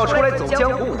倒出来走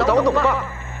江湖舞刀弄棒，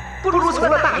不如从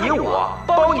了大爷我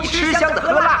包你吃香的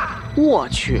喝辣。我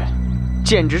去，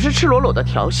简直是赤裸裸的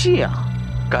调戏啊！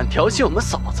敢调戏我们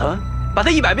嫂子，把他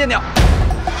100变掉！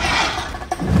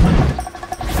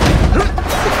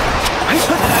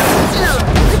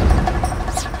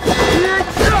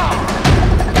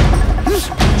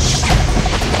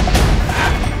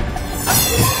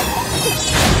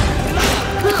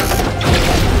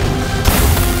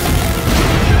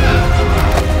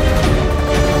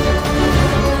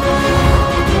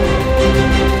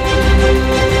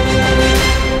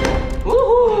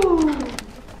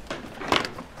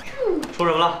出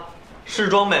什么了？是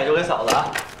装备就给嫂子啊！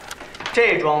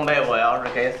这装备我要是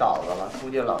给嫂子了，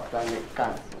估计老三得干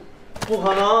死我。不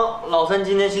可能，老三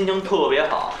今天心情特别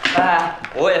好。哎，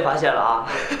我也发现了啊。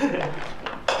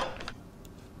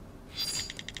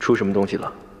出什么东西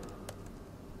了？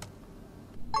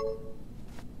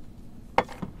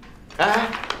哎，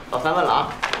老三问了啊，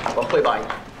我汇报一下：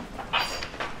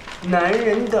男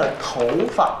人的头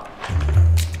发，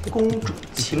公主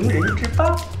情人之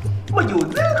发。没有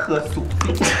任何锁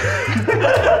定。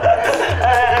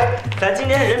哎，咱今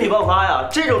天是人品爆发呀，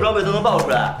这种装备都能爆出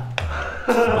来，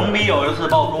总比有一次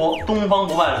爆出东方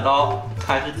不败的刀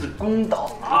还是自公道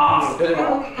啊！对，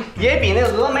也比那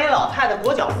峨眉老太太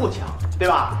裹脚布强，对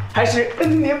吧？还是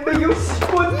N 年没有洗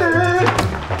过的。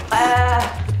哎，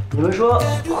你们说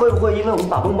会不会因为我们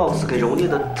把孟 boss 给蹂躏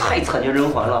的太惨绝人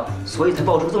寰了，所以才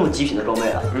爆出这么极品的装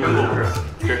备啊？不是，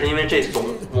只是因为这怂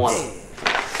摸了。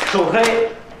手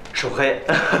黑，手黑。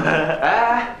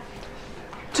哎，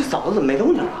这嫂子怎么没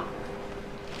动静啊？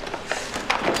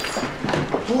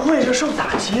不会是受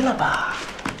打击了吧？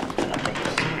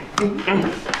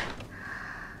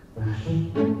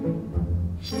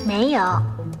没有，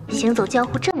行走江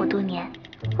湖这么多年，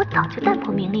我早就淡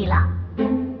泊名利了。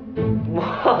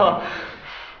哇，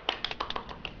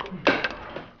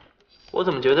我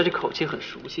怎么觉得这口气很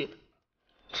熟悉？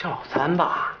是老三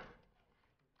吧？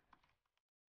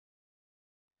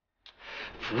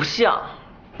不像，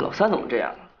老三怎么这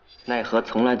样？奈何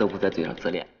从来都不在嘴上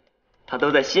自恋，他都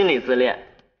在心里自恋。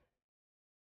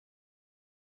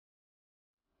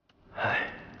唉，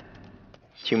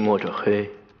近墨者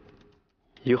黑，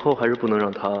以后还是不能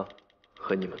让他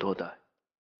和你们多待。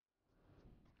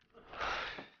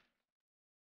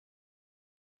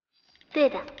对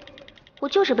的，我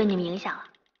就是被你们影响了。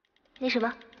那什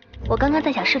么，我刚刚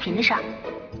在想视频的事儿。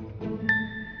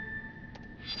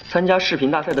参加视频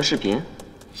大赛的视频？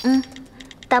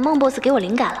打孟 boss 给我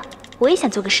灵感了，我也想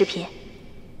做个视频。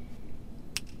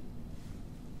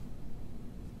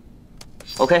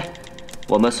OK，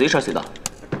 我们随传随到。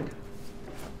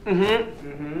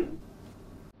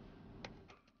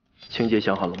情节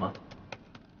想好了吗？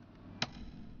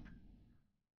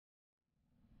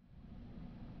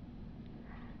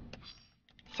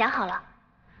想好了，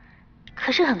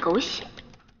可是很狗血。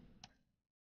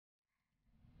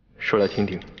说来听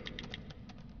听。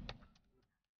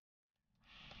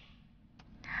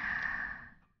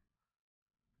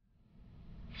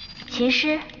琴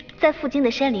师在附近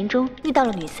的山林中遇到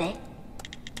了女贼，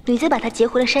女贼把他劫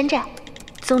回了山寨。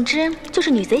总之就是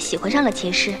女贼喜欢上了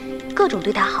琴师，各种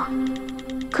对他好。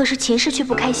可是琴师却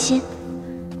不开心。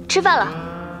吃饭了。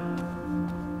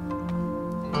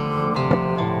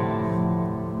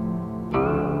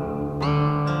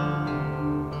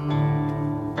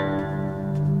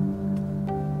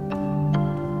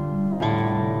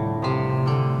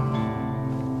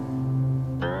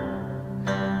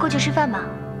过去吃饭吗？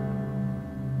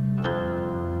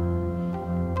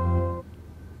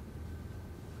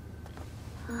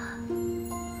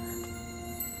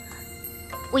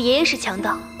我爷爷是强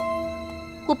盗，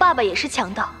我爸爸也是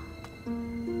强盗，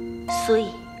所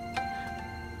以，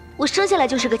我生下来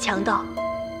就是个强盗。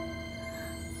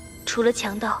除了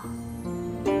强盗，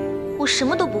我什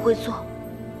么都不会做，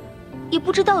也不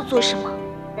知道做什么。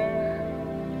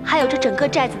还有这整个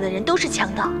寨子的人都是强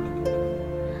盗。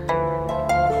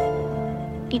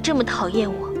你这么讨厌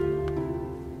我，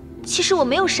其实我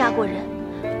没有杀过人，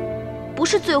不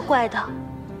是最坏的，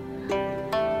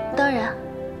当然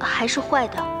还是坏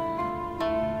的。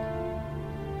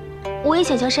我也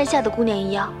想像山下的姑娘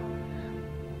一样，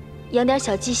养点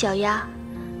小鸡小鸭，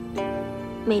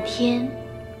每天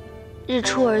日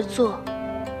出而作，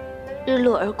日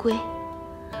落而归，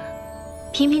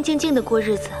平平静静的过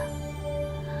日子。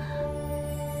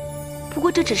不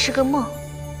过这只是个梦，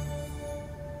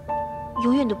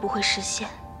永远都不会实现。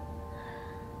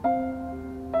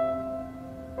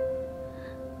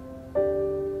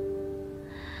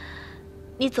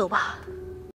你走吧。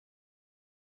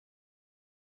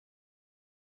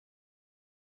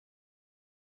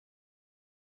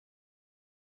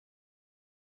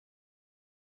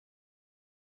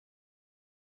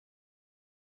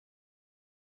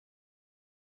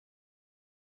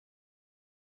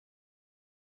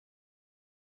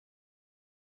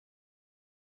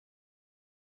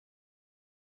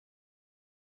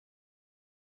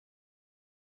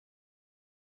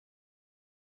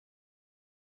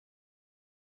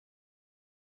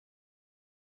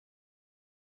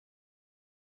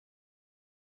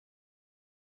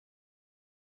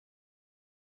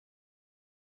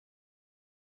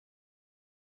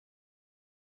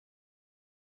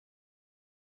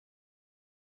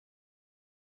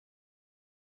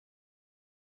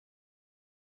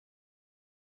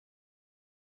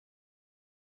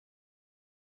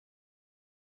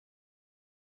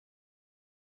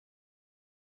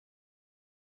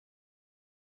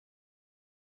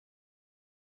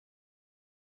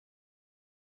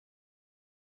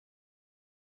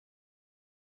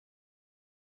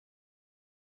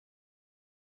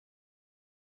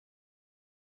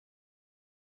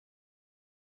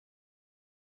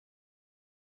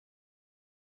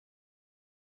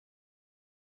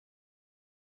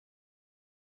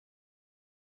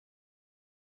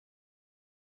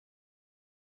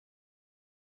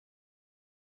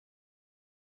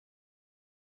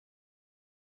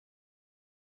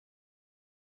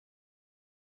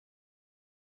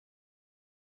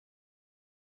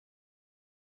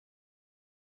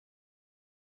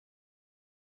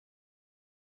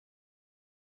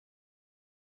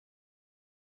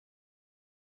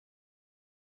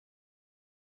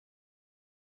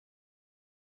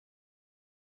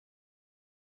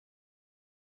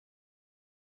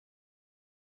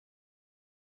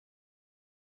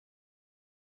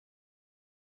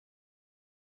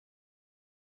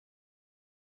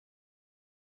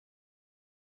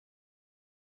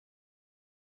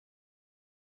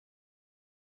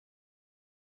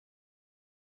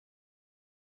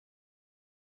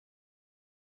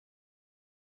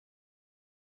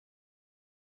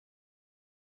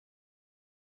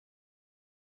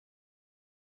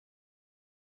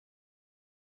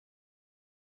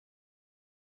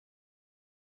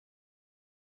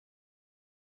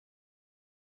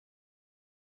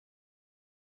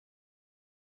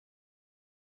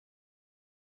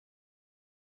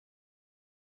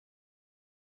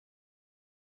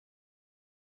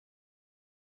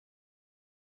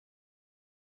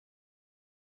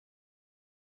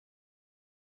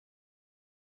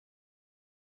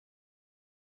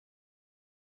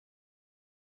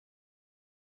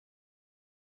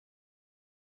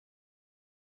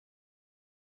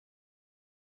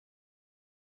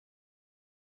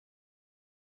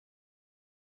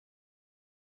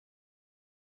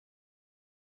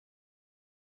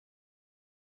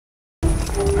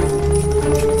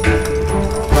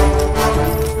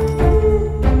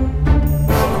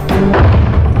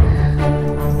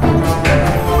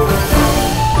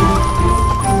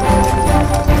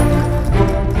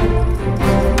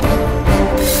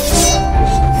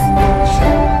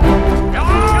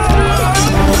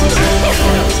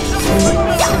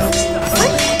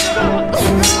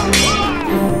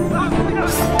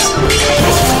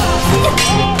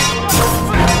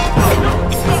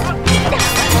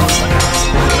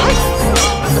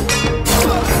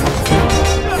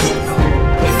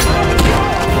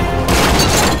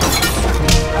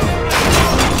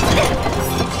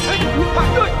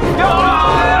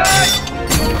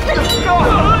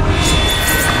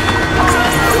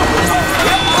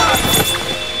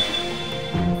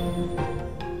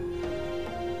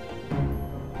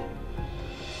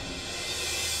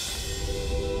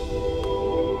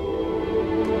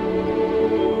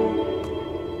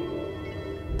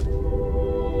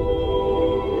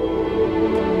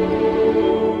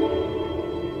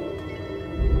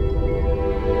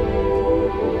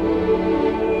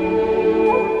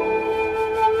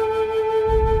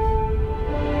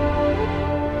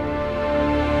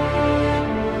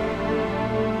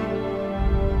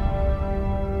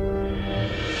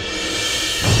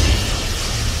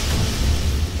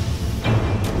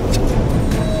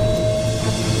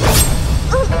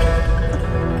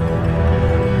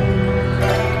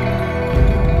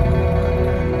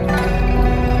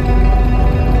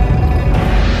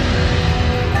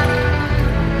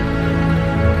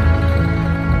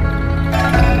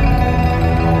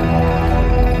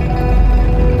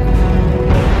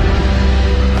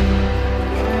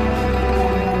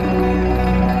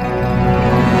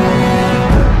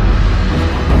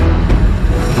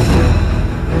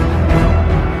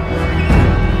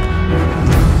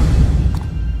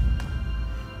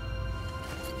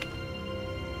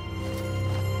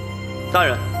大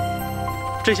人，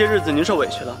这些日子您受委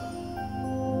屈了。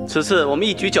此次我们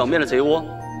一举剿灭了贼窝，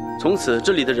从此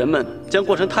这里的人们将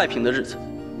过上太平的日子，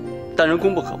大人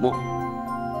功不可没。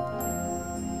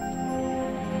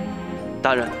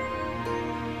大人，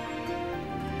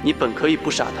你本可以不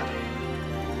杀他的。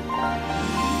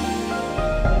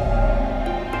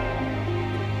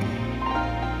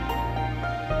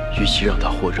与其让他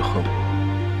活着恨我，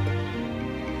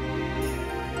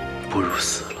不如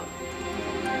死了。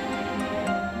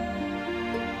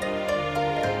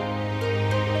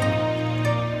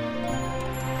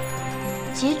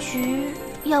结局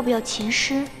要不要秦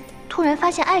师突然发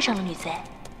现爱上了女贼，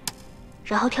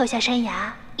然后跳下山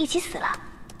崖一起死了？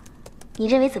你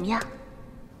认为怎么样？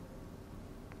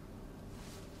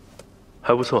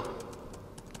还不错，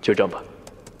就这样吧。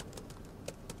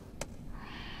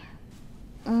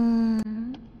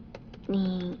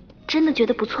你真的觉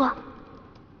得不错？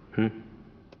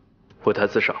我台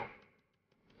词少，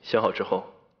想好之后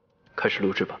开始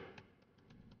录制吧。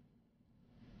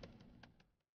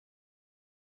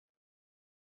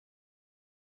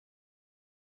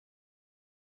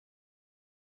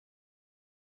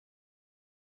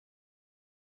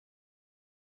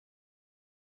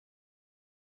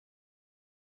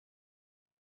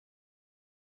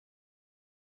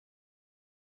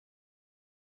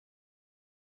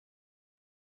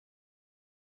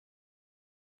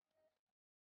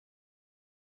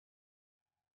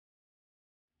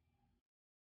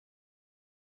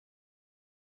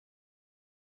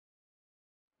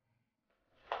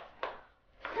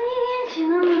起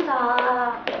那么早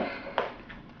啊？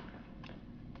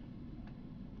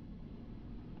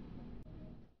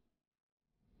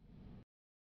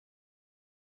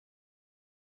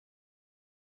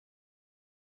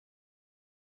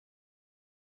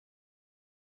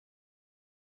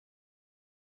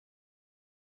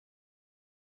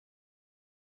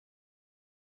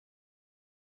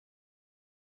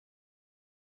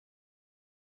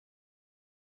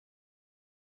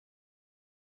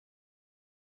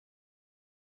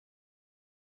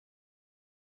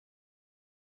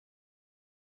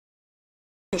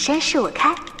此山是我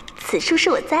开，此树是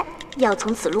我栽，要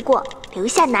从此路过，留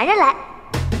下男人来。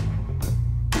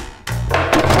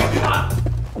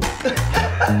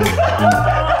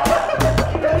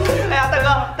哎呀，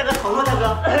大哥疼吗？大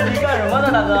哥，你干什么呢？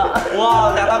大哥，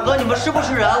哇，俩大哥，你们是不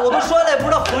是人？我们摔了也不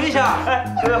知道扶一下。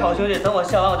哎，这位好兄弟，等我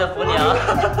笑完我再扶你啊。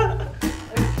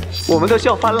我们都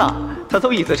笑翻了，他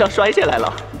从椅子上摔下来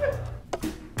了。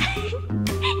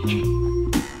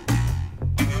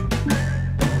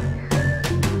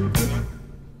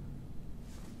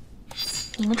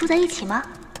你们住在一起吗？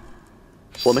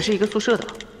我们是一个宿舍的。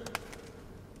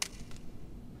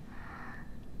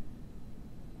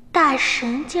大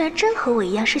神竟然真和我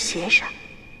一样是学生，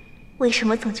为什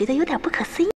么总觉得有点不可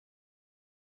思议？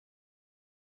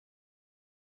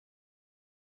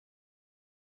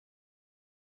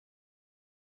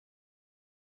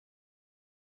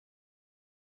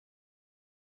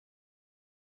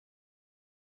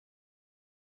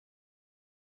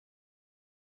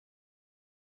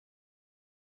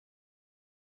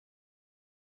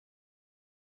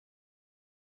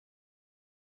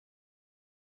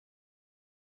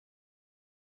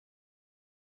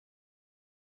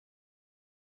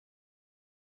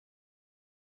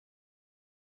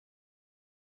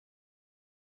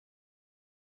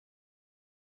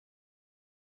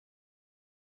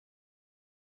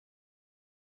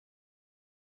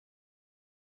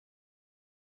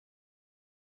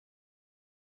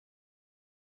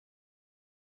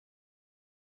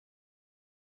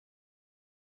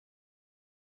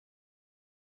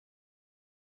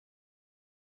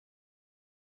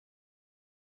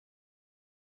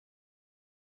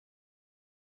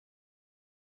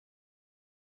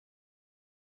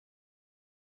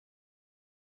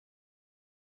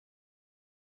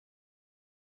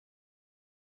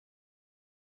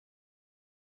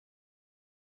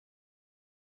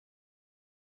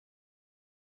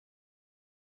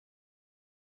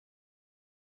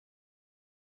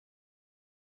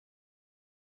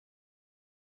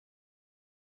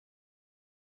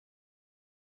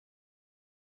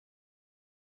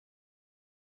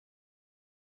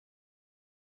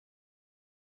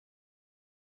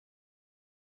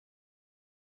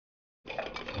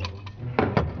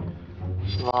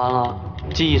完了，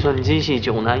计算机系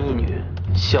9男1女，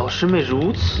小师妹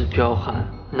如此彪悍，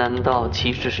难道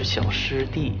其实是小师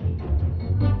弟？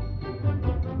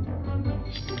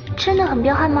真的很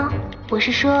彪悍吗？我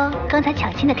是说刚才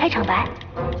抢亲的开场白。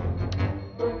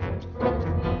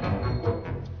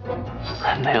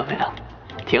没有，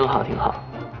挺好，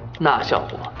那效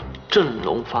果振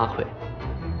聋发聩。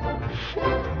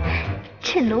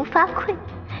振聋发聩。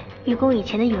愚公以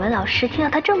前的语文老师听到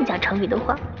他这么讲成语的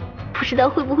话，不知道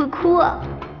会不会哭啊？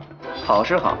好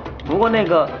是好，不过那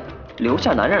个留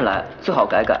下男人来最好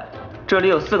改改。这里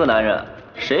有4个男人，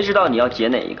谁知道你要截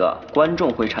哪一个？观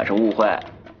众会产生误会，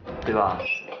对吧？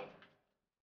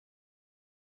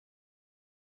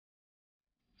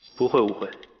不会误会，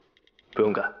不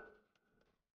用改。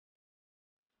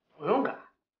不用改。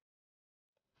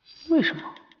为什么？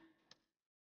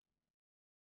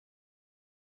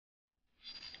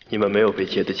你们没有被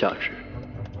截的价值。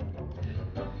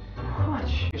我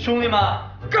去，兄弟们，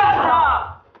干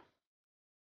他！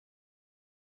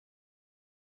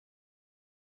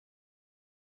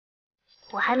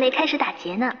我还没开始打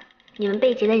劫呢，你们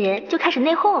被劫的人就开始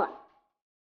内讧了。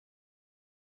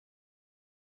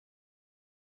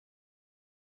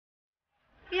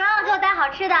别忘了给我带好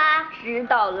吃的啊！知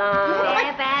道啦。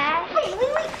拜拜。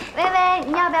微微，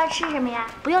你要不要吃什么呀？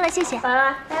不用了，谢谢。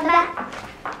拜拜拜。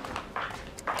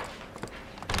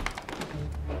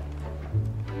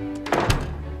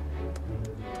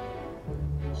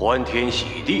欢天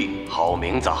喜地，好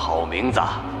名字，好名字！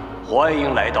欢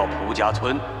迎来到蒲家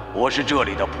村，我是这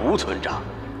里的蒲村长。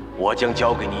我将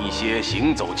教给你一些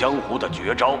行走江湖的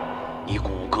绝招，你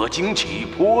骨骼惊奇，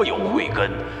颇有慧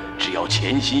根。只要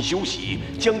潜心修习，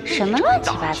将什么乱七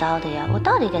八糟的呀！我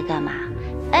到底该干嘛？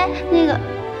哎，那个，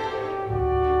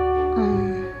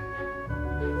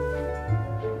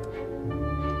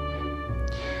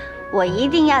我一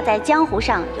定要在江湖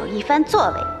上有一番作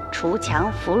为，锄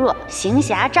强扶弱，行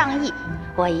侠仗义。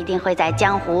我一定会在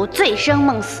江湖醉生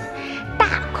梦死，大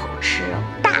口吃肉，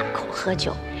大口喝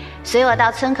酒。随我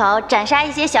到村口斩杀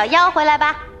一些小妖回来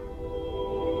吧。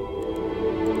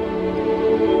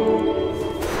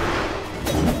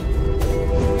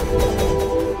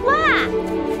哇，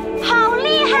好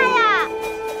厉害呀！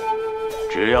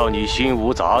只要你心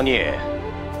无杂念，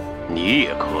你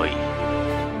也可以。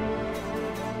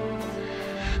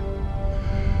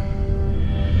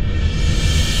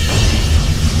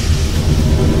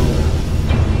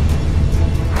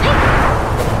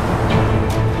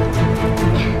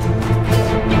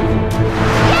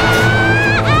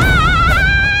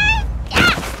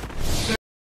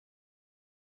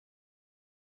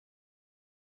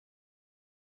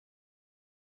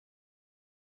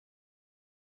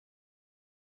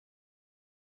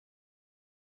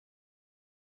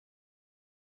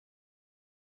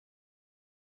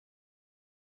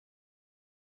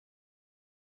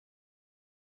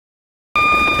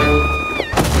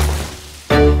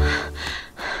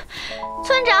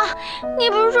村长，你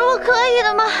不是说我可以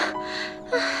的吗？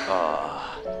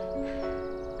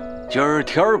今儿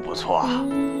天儿不错，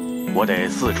我得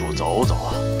四处走走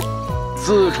啊，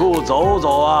四处走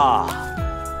走啊。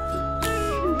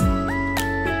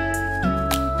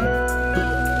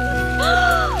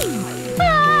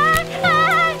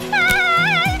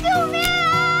救命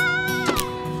啊！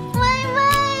微微，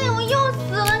我又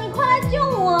死了，你快来救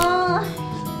我！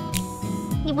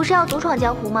你不是要独闯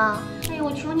江湖吗？哎呦，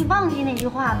我求你忘记那句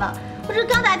话吧！我这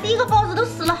刚打第一个 BOSS 都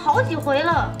死了好几回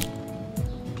了。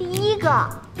第一个？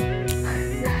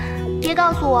别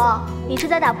告诉我你是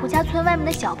在打蒲家村外面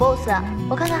的小 BOSS，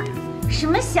 我看看。什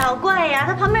么小怪呀？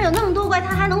他旁边有那么多怪，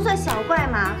他还能算小怪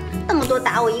吗？那么多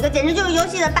打我一个，简直就是游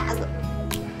戏的 bug。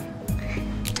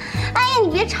哎呀，你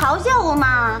别嘲笑我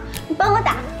嘛！你帮我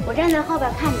打，我站在后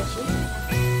边看着学习。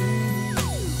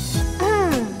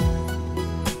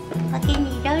我给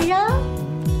你揉揉，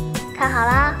看好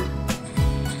啦。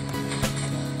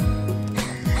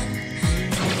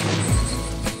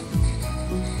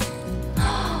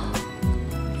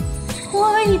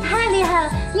哇喂，你太厉害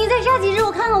了！你再杀几只我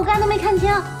看看，我刚才都没看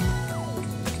清。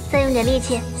再用点力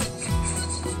气。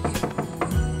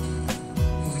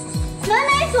门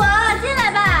没锁，进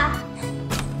来吧。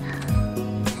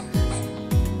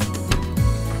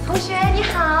同学你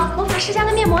好，魔法世家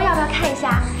的面膜要不要看一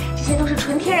下？这些都是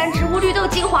纯天然植物绿豆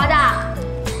精华的，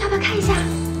要不要看一下？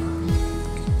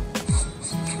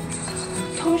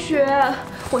同学，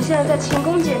我现在在勤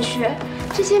工俭学，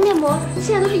这些面膜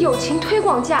现在都是友情推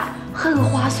广价，很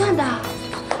划算的。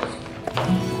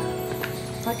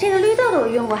哦，这个绿豆豆我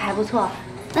用过，还不错，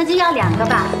那就要2个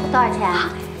吧。多少钱？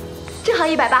正好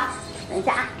180。等一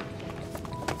下啊。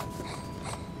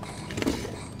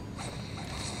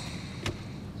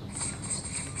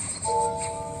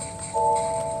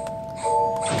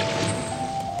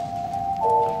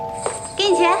给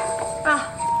你钱啊，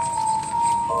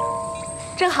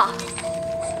正好。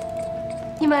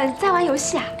你们在玩游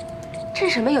戏啊？这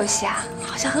是什么游戏啊？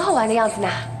好像很好玩的样子呢。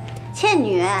倩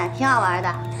女，挺好玩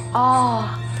的。哦，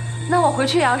那我回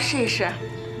去也要试一试。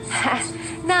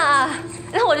那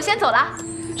我就先走了。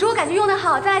如果感觉用得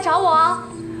好，再来找我哦。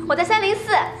我在304，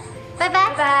拜拜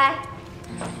拜拜。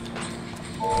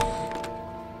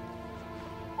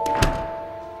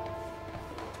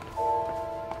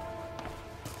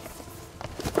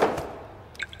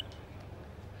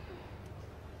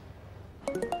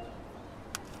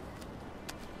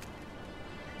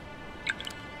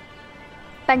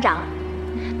班长，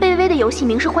贝微微的游戏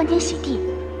名是欢天喜地，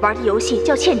玩的游戏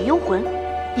叫倩女幽魂，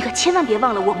你可千万别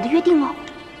忘了我们的约定哦。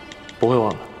不会忘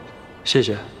了，谢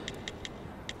谢。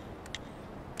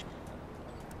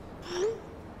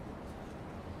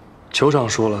酋长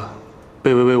说了，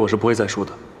贝微微我是不会再输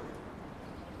的。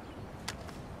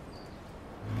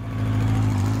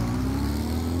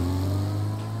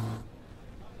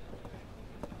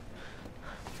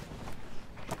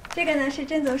这个呢是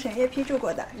甄总审阅批注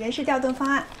过的人事调动方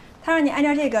案，他让你按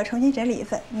照这个重新整理一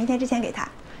份，明天之前给他。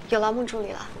有劳孟助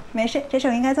理了。没事，这是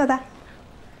我应该做的。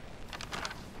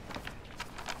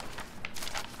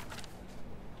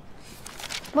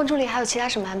孟助理还有其他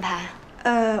什么安排？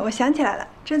我想起来了，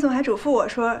甄总还嘱咐我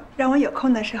说，让我有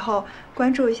空的时候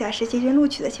关注一下实习生录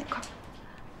取的情况。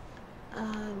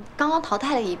刚刚淘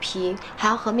汰了一批，还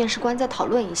要和面试官再讨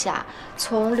论一下，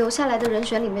从留下来的人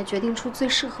选里面决定出最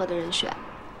适合的人选。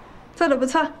做得不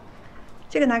错，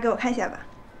这个拿给我看一下吧。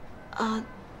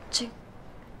这，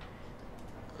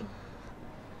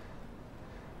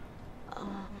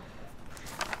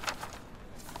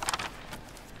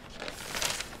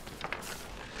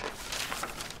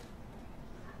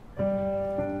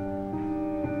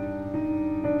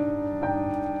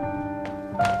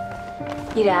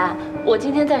依然，我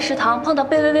今天在食堂碰到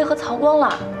贝微微和曹光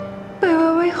了。贝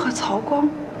微微和曹光，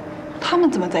他们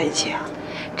怎么在一起啊？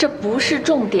这不是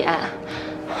重点，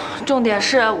重点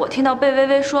是我听到贝微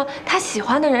微说她喜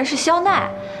欢的人是肖奈。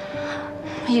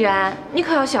依然，你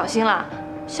可要小心了，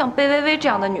像贝微微这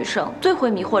样的女生最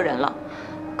会迷惑人了，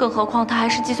更何况她还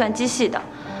是计算机系的，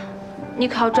你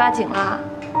可要抓紧啦。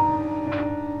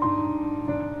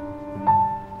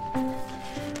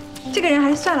这个人还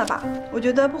是算了吧，我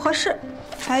觉得不合适。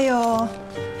还有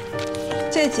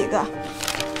这几个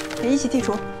也一起剔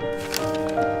除。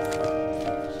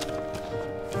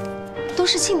都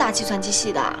是庆大计算机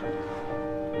系的，